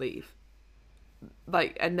clients will leave.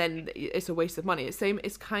 Like, and then it's a waste of money.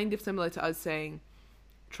 It's kind of similar to us saying,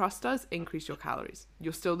 trust us, increase your calories.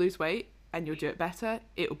 You'll still lose weight and you'll do it better.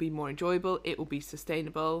 It will be more enjoyable. It will be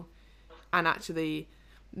sustainable. And actually,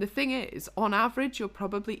 the thing is, on average, you're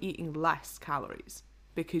probably eating less calories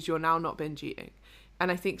because you're now not binge eating.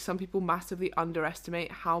 And I think some people massively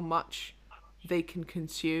underestimate how much they can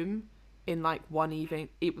consume in like one evening,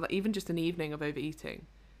 even just an evening of overeating.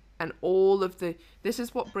 And all of this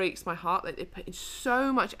is what breaks my heart, that they put in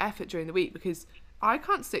so much effort during the week, because I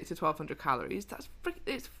can't stick to 1,200 calories.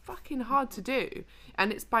 It's fucking hard to do.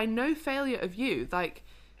 And it's by no failure of you. Like,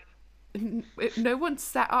 no one's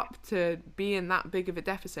set up to be in that big of a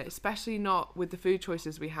deficit, especially not with the food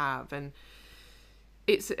choices we have. And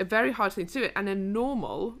it's a very hard thing to do it. And a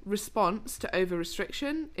normal response to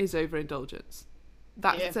over-restriction is overindulgence.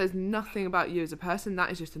 That says nothing about you as a person.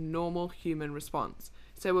 That is just a normal human response.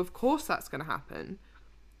 So of course that's going to happen.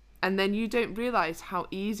 And then you don't realise how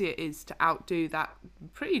easy it is to outdo that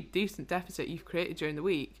pretty decent deficit you've created during the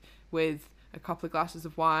week with a couple of glasses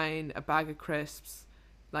of wine, a bag of crisps,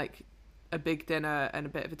 like a big dinner and a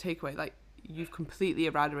bit of a takeaway. Like, you've completely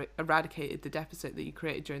eradicated the deficit that you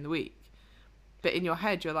created during the week. But in your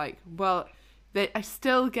head, you're like, well, I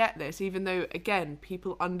still get this, even though, again,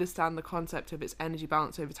 people understand the concept of its energy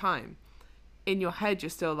balance over time. In your head,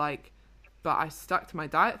 you're still like, but I stuck to my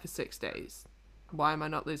diet for 6 days. Why am I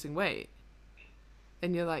not losing weight?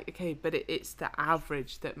 And you're like, okay, but it's the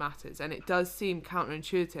average that matters. And it does seem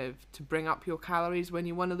counterintuitive to bring up your calories when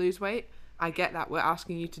you want to lose weight. I get that. We're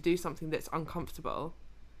asking you to do something that's uncomfortable.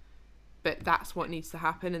 But that's what needs to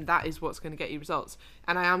happen, and that is what's going to get you results.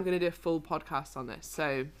 And I am going to do a full podcast on this.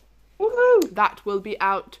 So that will be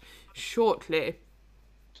out shortly.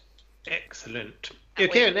 Excellent.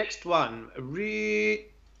 Okay, next one.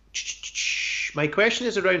 My question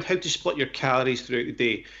is around how to split your calories throughout the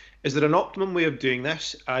day. Is there an optimum way of doing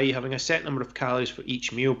this, i.e. having a set number of calories for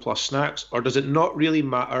each meal plus snacks, or does it not really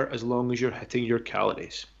matter as long as you're hitting your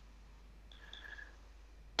calories?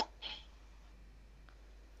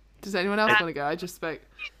 Does anyone else want to go? I just spoke.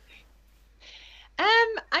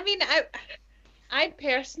 I mean, I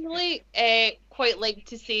personally quite like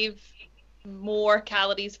to save more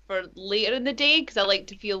calories for later in the day, because I like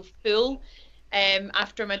to feel full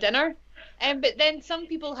after my dinner. But then some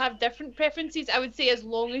people have different preferences. I would say as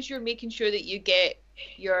long as you're making sure that you get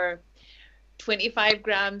your 25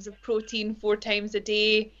 grams of protein 4 times a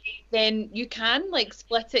day, then you can like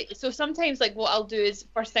split it. So sometimes like what I'll do is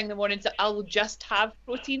first thing in the morning, so I'll just have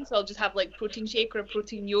protein. So I'll just have like protein shake or a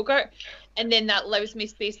protein yogurt. And then that allows me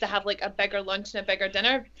space to have like a bigger lunch and a bigger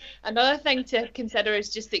dinner. Another thing to consider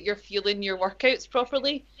is just that you're fueling your workouts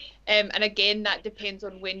properly. And again, that depends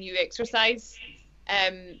on when you exercise.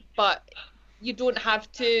 But you don't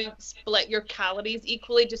have to split your calories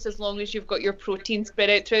equally, just as long as you've got your protein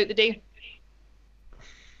spread out throughout the day.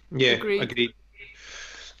 Yeah, agreed.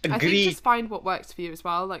 I think just find what works for you as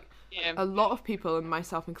well. Like, a lot of people, and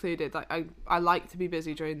myself included, like I like to be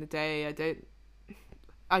busy during the day.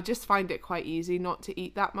 I just find it quite easy not to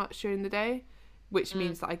eat that much during the day, which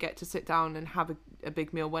means that I get to sit down and have a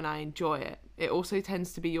big meal when I enjoy it. It also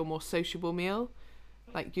tends to be your more sociable meal.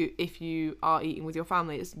 Like, if you are eating with your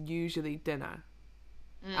family, it's usually dinner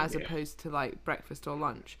as opposed to like breakfast or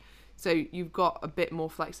lunch. So you've got a bit more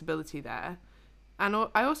flexibility there. And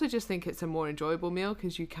I also just think it's a more enjoyable meal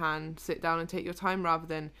because you can sit down and take your time rather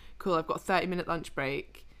than, cool, I've got a 30-minute lunch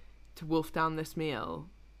break to wolf down this meal.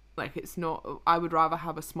 Like, it's not, I would rather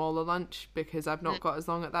have a smaller lunch because I've not got as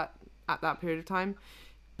long at that period of time.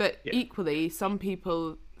 But equally, some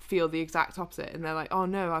people feel the exact opposite and they're like, oh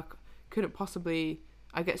no, I couldn't possibly,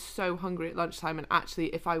 I get so hungry at lunchtime, and actually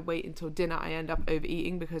if I wait until dinner I end up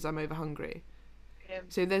overeating because I'm over hungry.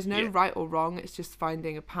 So there's no right or wrong. It's just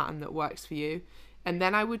finding a pattern that works for you. And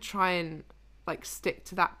then I would try and like stick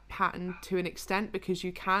to that pattern to an extent, because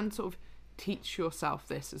you can sort of teach yourself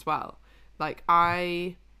this as well. Like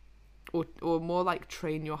or more like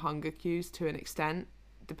train your hunger cues to an extent,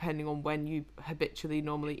 depending on when you habitually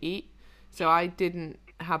normally eat. So I didn't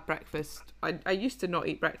have breakfast. I used to not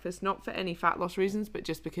eat breakfast, not for any fat loss reasons, but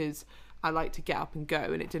just because I like to get up and go,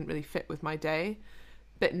 and it didn't really fit with my day.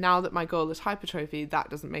 But now that my goal is hypertrophy, that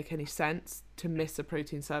doesn't make any sense to miss a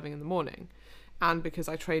protein serving in the morning. And because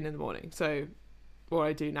I train in the morning, or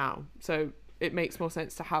I do now, so it makes more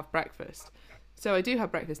sense to have breakfast. So I do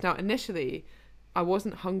have breakfast. Now, initially, I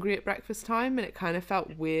wasn't hungry at breakfast time, and it kind of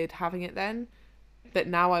felt weird having it then. But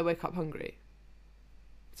now I wake up hungry.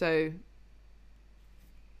 So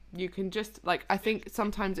you can just, like, I think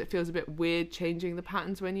sometimes it feels a bit weird changing the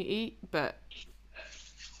patterns when you eat, but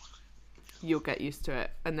you'll get used to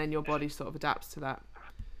it, and then your body sort of adapts to that.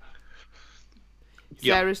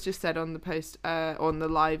 Sarah's just said on the post, on the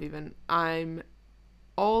live even, I'm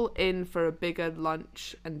all in for a bigger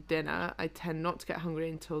lunch and dinner. I tend not to get hungry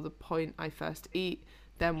until the point I first eat.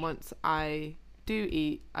 Then once I do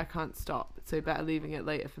eat, I can't stop. So better leaving it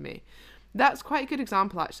later for me. That's quite a good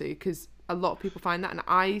example, actually, because a lot of people find that, and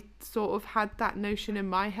I sort of had that notion in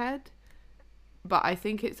my head, but I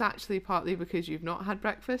think it's actually partly because you've not had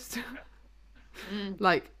breakfast.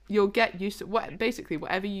 Like, you'll get used to basically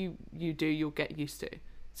whatever you do, you'll get used to.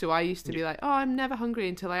 So I used to be like, oh, I'm never hungry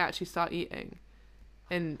until I actually start eating,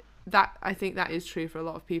 and that, I think that is true for a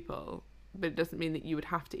lot of people, but it doesn't mean that you would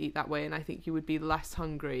have to eat that way. And I think you would be less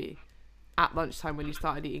hungry at lunchtime when you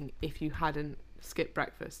started eating if you hadn't skipped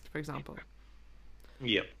breakfast, for example.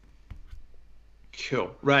 Yep.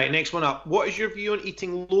 Cool. Right, next one up. What is your view on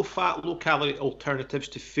eating low-fat, low-calorie alternatives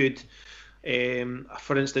to food?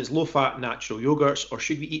 For instance, low-fat natural yogurts, or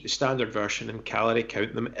should we eat the standard version and calorie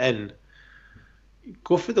count them in?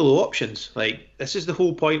 Go for the low options. Like, this is the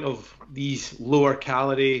whole point of these lower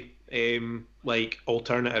calorie like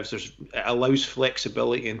alternatives. It allows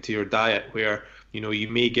flexibility into your diet, where you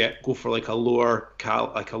may go for like a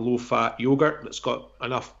low-fat yogurt that's got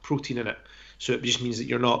enough protein in it, so it just means that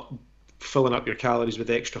you're not filling up your calories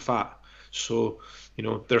with extra fat. So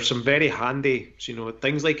there's some very handy,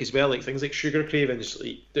 things like as well, like things like sugar cravings,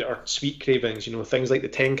 or sweet cravings, things like the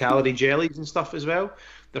 10-calorie jellies and stuff as well.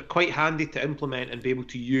 They're quite handy to implement and be able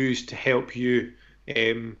to use to help you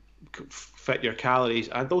fit your calories,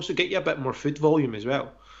 and also get you a bit more food volume as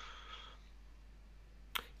well.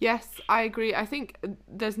 Yes, I agree. I think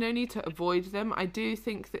there's no need to avoid them. I do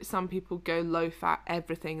think that some people go low fat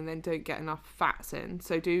everything and then don't get enough fats in.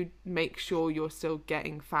 So do make sure you're still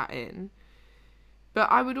getting fat in. But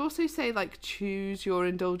I would also say, like, choose your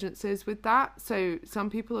indulgences with that. So some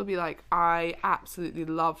people will be like, I absolutely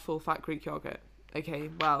love full fat Greek yogurt. Okay,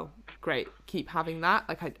 well, great. Keep having that.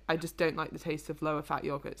 Like, I just don't like the taste of lower fat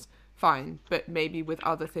yogurts. Fine. But maybe with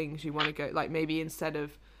other things you want to go, like maybe instead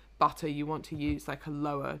of butter you want to use like a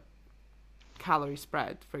lower calorie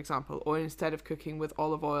spread, for example, or instead of cooking with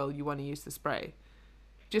olive oil you want to use the spray.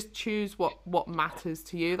 Just choose what matters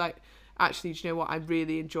to you. Like, actually, do you know what, I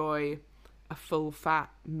really enjoy a full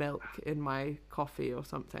fat milk in my coffee or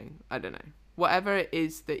something. I don't know, whatever it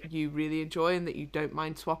is that you really enjoy and that you don't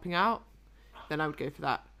mind swapping out, then I would go for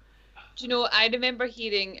that. Do you know, I remember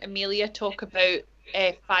hearing Amelia talk about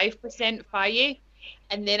 5% Faye,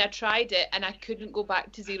 and then I tried it and I couldn't go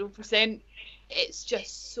back to 0%. It's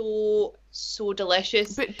just so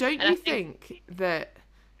delicious. But don't you think that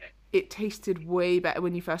it tasted way better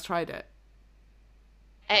when you first tried it?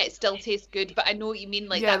 It still tastes good, but I know what you mean.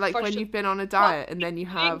 Like, yeah, like when you've been on a diet and then you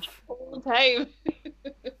have all the time.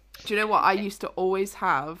 Do you know what? I used to always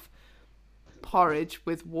have porridge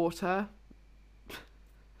with water.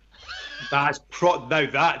 Now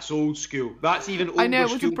that's old school. That's even older. I know,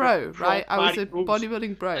 it was a bro, right? I was a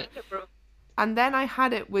bodybuilding bro. And then I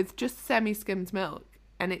had it with just semi-skimmed milk,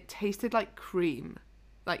 and it tasted like cream.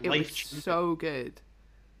 Like, it was so good.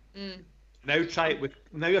 Now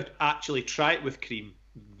actually try it with cream.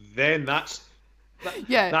 Then that's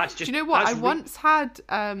just. Do you know what? I once had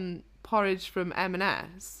porridge from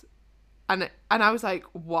M&S, and I was like,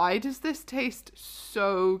 why does this taste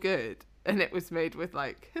so good? And it was made with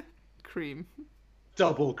like cream.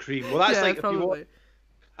 Double cream. Well, that's like probably.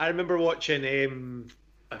 I remember watching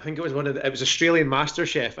I think it was it was Australian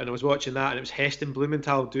MasterChef, and I was watching that, and it was Heston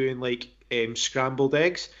Blumenthal doing like scrambled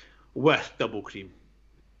eggs with double cream.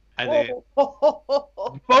 And then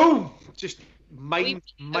boom! Just mind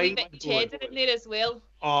blowing. Cheddar in there as well.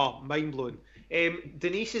 Oh, mind blowing.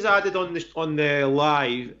 Denise has added on the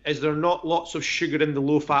live, is there not lots of sugar in the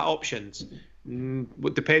low fat options?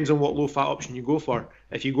 It depends on what low-fat option you go for.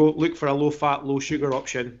 If you go look for a low-fat, low-sugar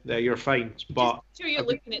option, then you're fine. But just sure you're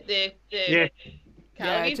looking at the yeah.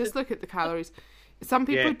 calories. Yeah, just look at the calories. Some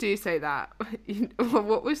people do say that.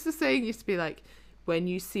 What was the saying? Used to be like, when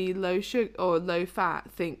you see low sugar or low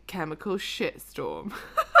fat, think chemical shitstorm.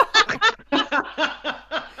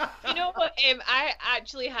 You know what? I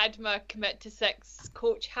actually had my Commit to 6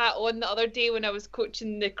 coach hat on the other day when I was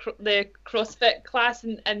coaching the CrossFit class,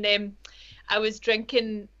 and I was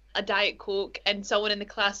drinking a Diet Coke, and someone in the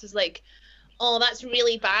class was like, "Oh, that's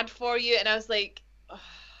really bad for you," and I was like, oh.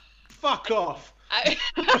 "Fuck off."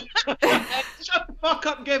 Shut the fuck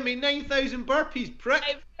up and give me 9,000 burpees, prick.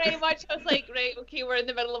 Pretty much, I was like, right, okay, we're in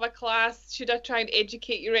the middle of a class. Should I try and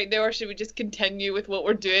educate you right now, or should we just continue with what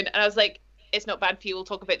we're doing? And I was like, it's not bad for you. We'll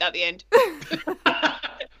talk about that at the end.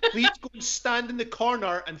 Please go and stand in the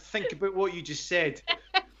corner and think about what you just said.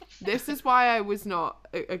 This is why I was not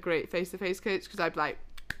a great face-to-face coach, because I'd be like,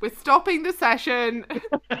 we're stopping the session.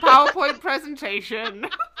 PowerPoint presentation.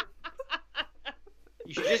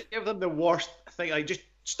 You should just give them the worst thing. Like, just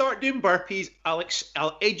start doing burpees. I'll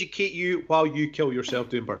educate you while you kill yourself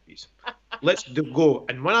doing burpees. Let's go.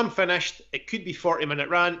 And when I'm finished, it could be 40-minute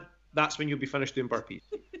rant. That's when you'll be finished doing burpees.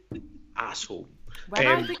 Asshole. When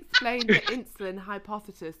I've explained the insulin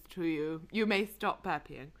hypothesis to you, you may stop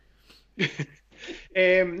burping.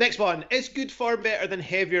 Next one. Is good form better than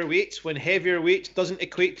heavier weights when heavier weights doesn't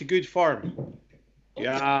equate to good form?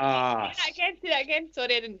 Yeah. Say that again.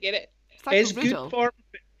 Sorry, I didn't get it. Like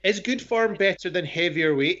is good form better than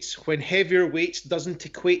heavier weights when heavier weights doesn't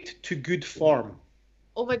equate to good form?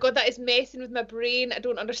 Oh my god, that is messing with my brain. I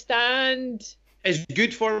don't understand. Is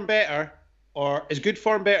good form better, or is good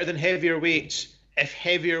form better than heavier weights if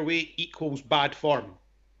heavier weight equals bad form?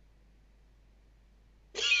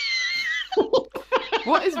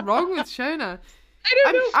 What is wrong with Shona?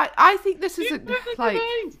 I don't know. I think this is like.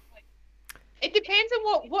 It depends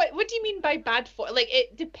on what do you mean by bad form? Like,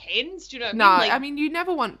 it depends, do you know what I mean? No, like, I mean, you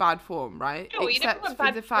never want bad form, right? No, Except you never want for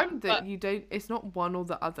bad the fact form, that you don't, it's not one or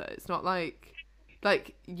the other. It's not like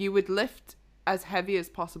you would lift as heavy as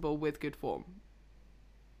possible with good form.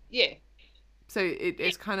 Yeah. So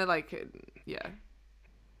it's kind of like, yeah.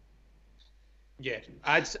 Yeah,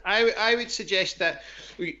 I would suggest that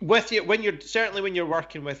with you, when you're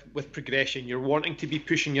working with progression, you're wanting to be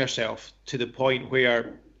pushing yourself to the point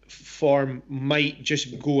where form might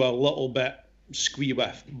just go a little bit squee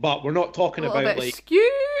with, but we're not talking about like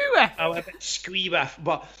skew with. A little bit squee with,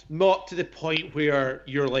 but not to the point where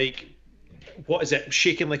you're like, what is it,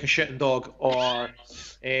 shaking like a shitting dog, or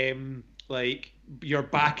like your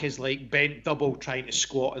back is like bent double trying to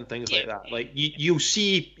squat and things like that. Like you'll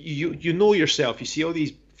see, you know yourself. You see all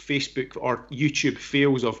these Facebook or YouTube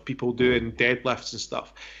fails of people doing deadlifts and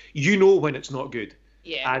stuff. You know when it's not good.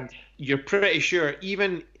 Yeah. And you're pretty sure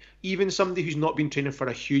even somebody who's not been training for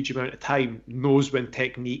a huge amount of time knows when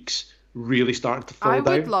technique's really starting to fall down.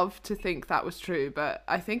 I would love to think that was true, but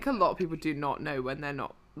I think a lot of people do not know when they're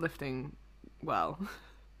not lifting well.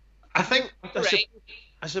 I think,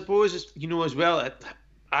 I suppose it's, as well,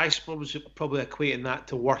 I suppose probably equating that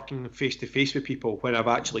to working face-to-face with people when I've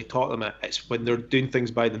actually taught them it. It's when they're doing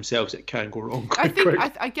things by themselves that can go wrong quite quick.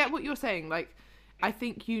 I get what you're saying. Like, I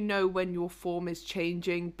think when your form is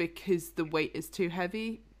changing because the weight is too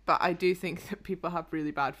heavy, but I do think that people have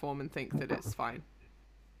really bad form and think that it's fine.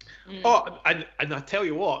 Oh, and I tell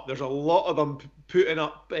you what, there's a lot of them putting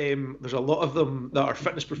up, there's a lot of them that are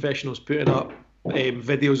fitness professionals putting up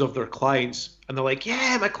videos of their clients, and they're like,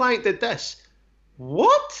 yeah, my client did this.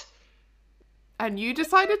 What? And you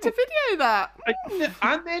decided to video that.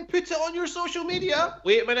 And then put it on your social media.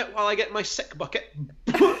 Wait a minute while I get my sick bucket.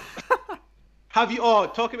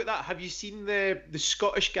 Talk about that. Have you seen the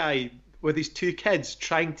Scottish guy with his two kids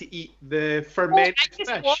trying to eat the fermented fish?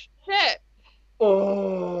 I just watched it.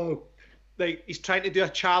 Oh, like he's trying to do a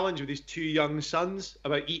challenge with his two young sons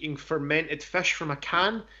about eating fermented fish from a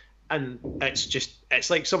can, and it's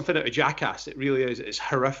like something out of Jackass. It really is. It's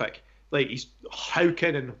horrific. Like he's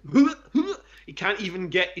howking and he can't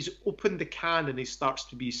even he's opened the can and he starts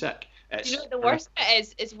to be sick. You know what the worst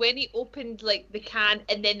bit is when he opened like the can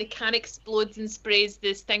and then the can explodes and sprays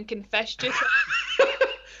the stinking fish juice.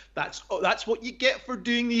 That's what you get for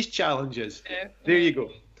doing these challenges. Yeah. There you go.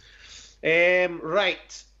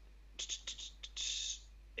 Right.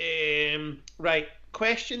 Right.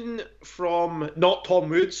 Question from not Tom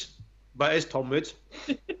Woods, but it is Tom Woods.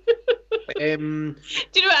 Do you know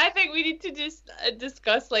what? I think we need to just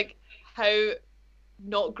discuss like how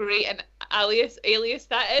not great an alias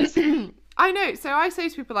that is. I know. So I say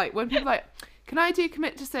to people, like, when people are like, can I do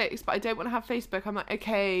Commit to 6 but I don't want to have Facebook, I'm like,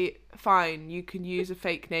 okay, fine, you can use a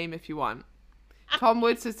fake name if you want. Tom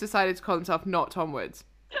Woods has decided to call himself not Tom Woods.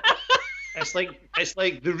 It's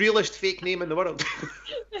like the realest fake name in the world.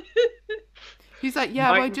 He's like,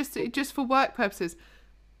 yeah, well, just for work purposes.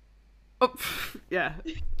 Oh, yeah.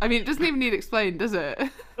 I mean, it doesn't even need explained, does it?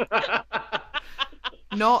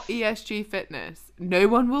 Not ESG Fitness. No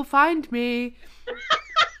one will find me.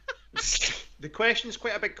 The question's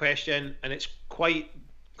quite a big question, and it's quite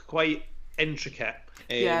intricate.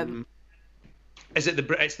 Yeah. Is it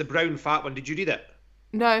it's the brown fat one? Did you read it?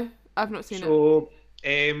 No, I've not seen it. So,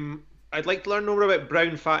 I'd like to learn more about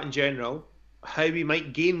brown fat in general, how we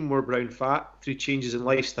might gain more brown fat through changes in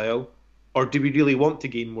lifestyle, or do we really want to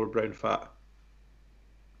gain more brown fat?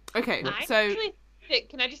 Okay, can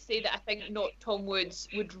I just say that I think not Tom Woods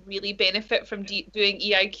would really benefit from doing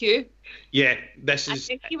EIQ? Yeah, I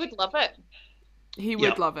think he would love it. He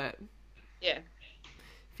would love it. Yeah.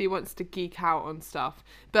 If he wants to geek out on stuff.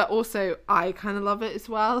 But also, I kind of love it as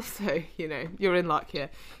well, so, you're in luck here.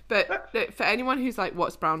 But look, for anyone who's like,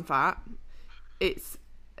 what's brown fat? It's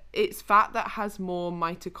fat that has more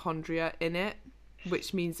mitochondria in it,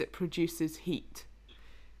 which means it produces heat.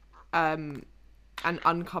 And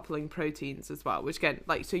uncoupling proteins as well, which again,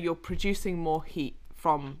 so you're producing more heat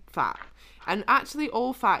from fat. And actually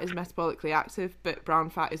all fat is metabolically active, but brown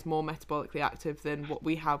fat is more metabolically active than what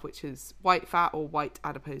we have, which is white fat or white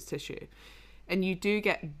adipose tissue. And you do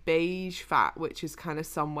get beige fat, which is kind of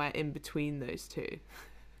somewhere in between those two.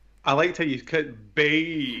 I liked how you cut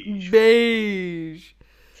beige. Beige.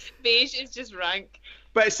 Beige is just rank.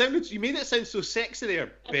 But you made it sound so sexy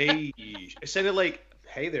there. Beige. It sounded like,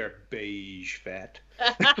 hey there, beige fat.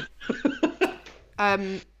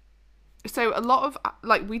 So a lot of,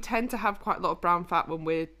 we tend to have quite a lot of brown fat when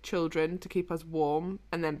we're children to keep us warm.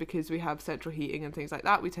 And then because we have central heating and things like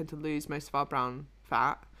that, we tend to lose most of our brown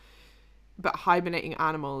fat. But hibernating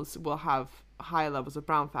animals will have higher levels of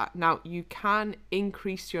brown fat. Now, you can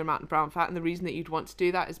increase your amount of brown fat. And the reason that you'd want to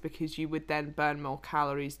do that is because you would then burn more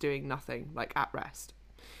calories doing nothing, at rest.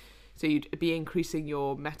 So you'd be increasing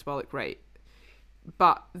your metabolic rate.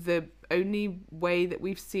 But the only way that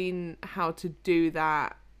we've seen how to do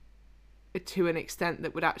that to an extent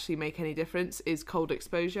that would actually make any difference is cold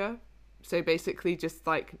exposure. So basically just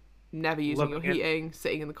never using your heating,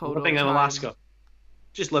 sitting in the cold all the time. Living in Alaska.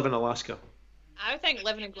 Just live in Alaska. I think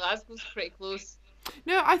living in Glasgow's pretty close.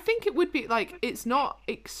 No, I think it would be it's not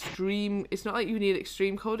extreme. It's not like you need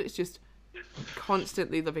extreme cold. It's just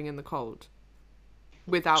constantly living in the cold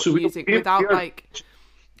without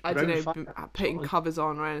I don't know, putting covers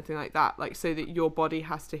on or anything like that, so that your body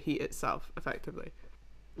has to heat itself effectively.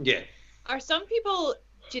 Yeah. Are some people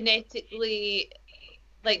genetically,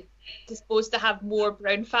 disposed to have more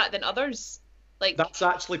brown fat than others? That's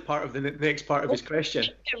actually part of the next part of his question.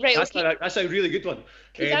 Right, that's a really good one.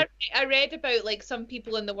 I read about, some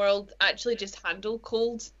people in the world actually just handle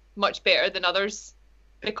cold much better than others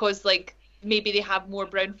because, maybe they have more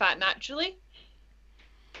brown fat naturally.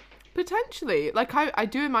 Potentially. I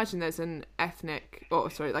do imagine there's an a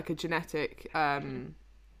genetic,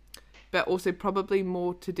 but also probably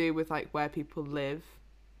more to do with where people live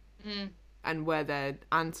and where their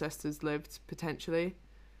ancestors lived potentially.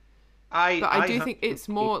 I do think it's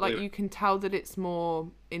more you can tell that it's more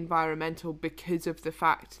environmental because of the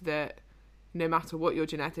fact that no matter what your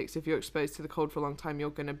genetics, if you're exposed to the cold for a long time, you're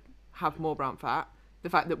going to have more brown fat. The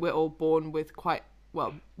fact that we're all born with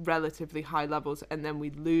relatively high levels and then we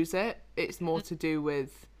lose it, it's more to do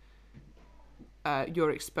with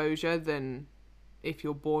your exposure than if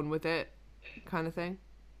you're born with it, kind of thing.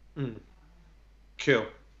 Cool.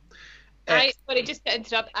 Sorry, just to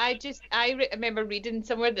interrupt, I remember reading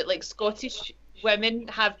somewhere that Scottish women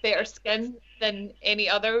have better skin than any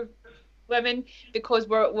other women because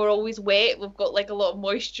we're always wet. We've got a lot of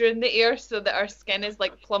moisture in the air so that our skin is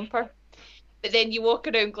plumper. But then you walk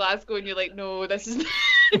around Glasgow and you're like, no, this is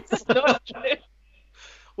not true.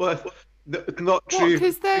 Well, not true.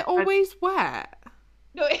 Because they're always wet.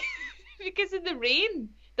 No, because of the rain.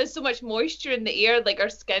 There's so much moisture in the air, our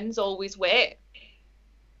skin's always wet.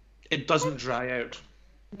 It doesn't dry out.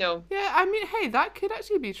 No. Yeah, I mean, hey, that could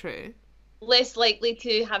actually be true. Less likely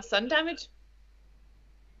to have sun damage.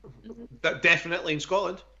 That definitely in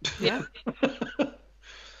Scotland. Yeah.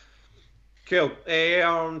 Cool.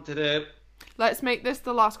 Let's make this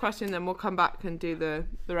the last question, then we'll come back and do the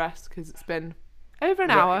rest because it's been over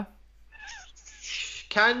an hour.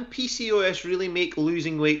 Can PCOS really make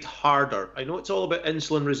losing weight harder? I know it's all about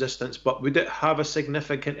insulin resistance, but would it have a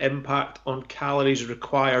significant impact on calories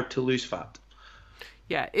required to lose fat?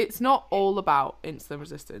 Yeah, it's not all about insulin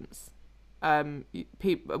resistance. Women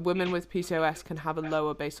with PCOS can have a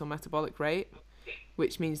lower basal metabolic rate,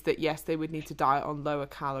 which means that, yes, they would need to diet on lower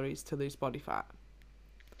calories to lose body fat.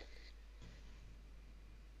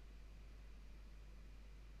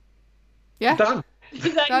 Yeah. Done.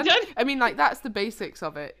 Done. I mean, like, that's the basics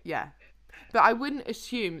of it, yeah. But I wouldn't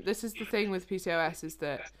assume, this is the thing with PCOS, is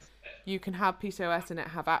that you can have PCOS and it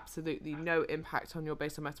have absolutely no impact on your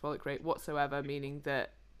basal metabolic rate whatsoever, meaning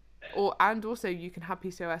that, and also you can have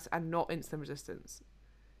PCOS and not insulin resistance.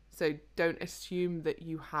 So don't assume that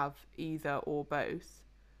you have either or both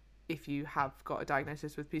if you have got a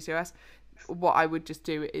diagnosis with PCOS. What I would just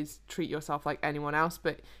do is treat yourself like anyone else,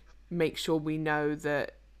 but make sure we know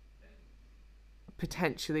that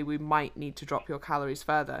potentially we might need to drop your calories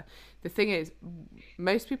further. The thing is,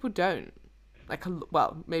 most people don't.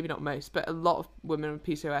 Well, maybe not most, but a lot of women with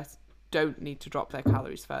PCOS don't need to drop their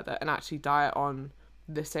calories further and actually diet on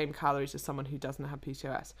the same calories as someone who doesn't have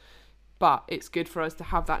PCOS. But it's good for us to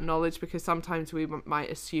have that knowledge, because sometimes we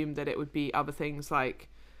might assume that it would be other things, like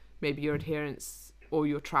maybe your adherence or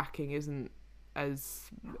your tracking isn't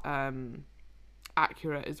as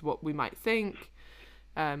accurate as what we might think.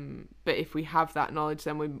 But if we have that knowledge,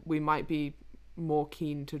 then we might be more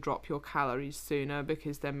keen to drop your calories sooner,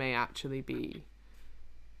 because there may actually be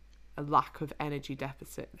a lack of energy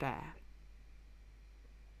deficit there.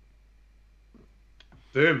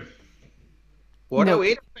 Boom. What a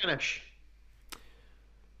way to finish.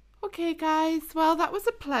 Okay, guys. Well, that was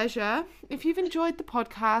a pleasure. If you've enjoyed the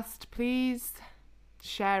podcast, please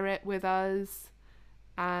share it with us.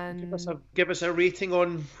 And give us a rating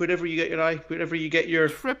on wherever you get your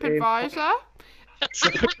TripAdvisor.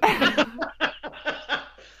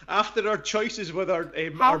 After our choices with our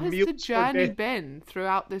how our has meals the journey been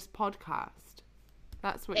throughout this podcast?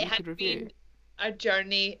 That's what you could review. Been a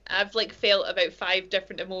journey. I've felt about 5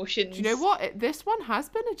 different emotions. Do you know what? This one has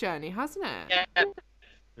been a journey, hasn't it? Yeah.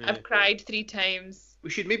 I've cried 3 times. We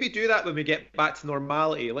should maybe do that when we get back to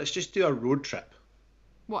normality. Let's just do a road trip.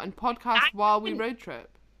 What, and podcast while we road trip?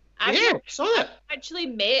 Yeah, saw it. I've actually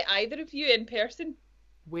met either of you in person.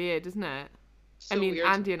 Weird, isn't it? So I mean, weird.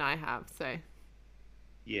 Andy and I have, so.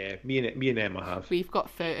 Yeah, me and Emma have. We've got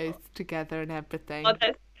photos together and everything. Oh,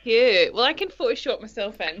 that's cute. Well, I can Photoshop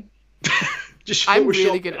myself in. Just I'm Photoshop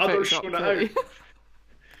really good at Photoshop.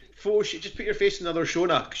 Just put your face in another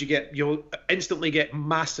Shona, because you'll instantly get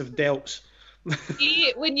massive delts.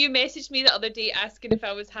 See, when you messaged me the other day asking if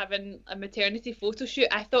I was having a maternity photo shoot,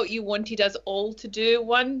 I thought you wanted us all to do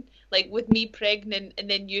one, with me pregnant and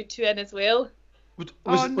then you two in as well. Was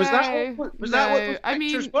that what those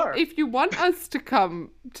pictures were? If you want us to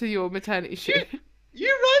come to your maternity shoot.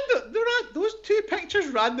 Those 2 pictures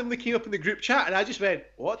randomly came up in the group chat, and I just went,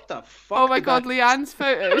 "What the fuck?" Oh my god, Leanne's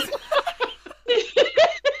photos. I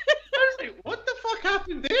was like, "What the fuck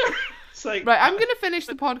happened there?" It's like, right, I'm gonna finish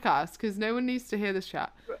the podcast because no one needs to hear this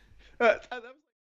chat.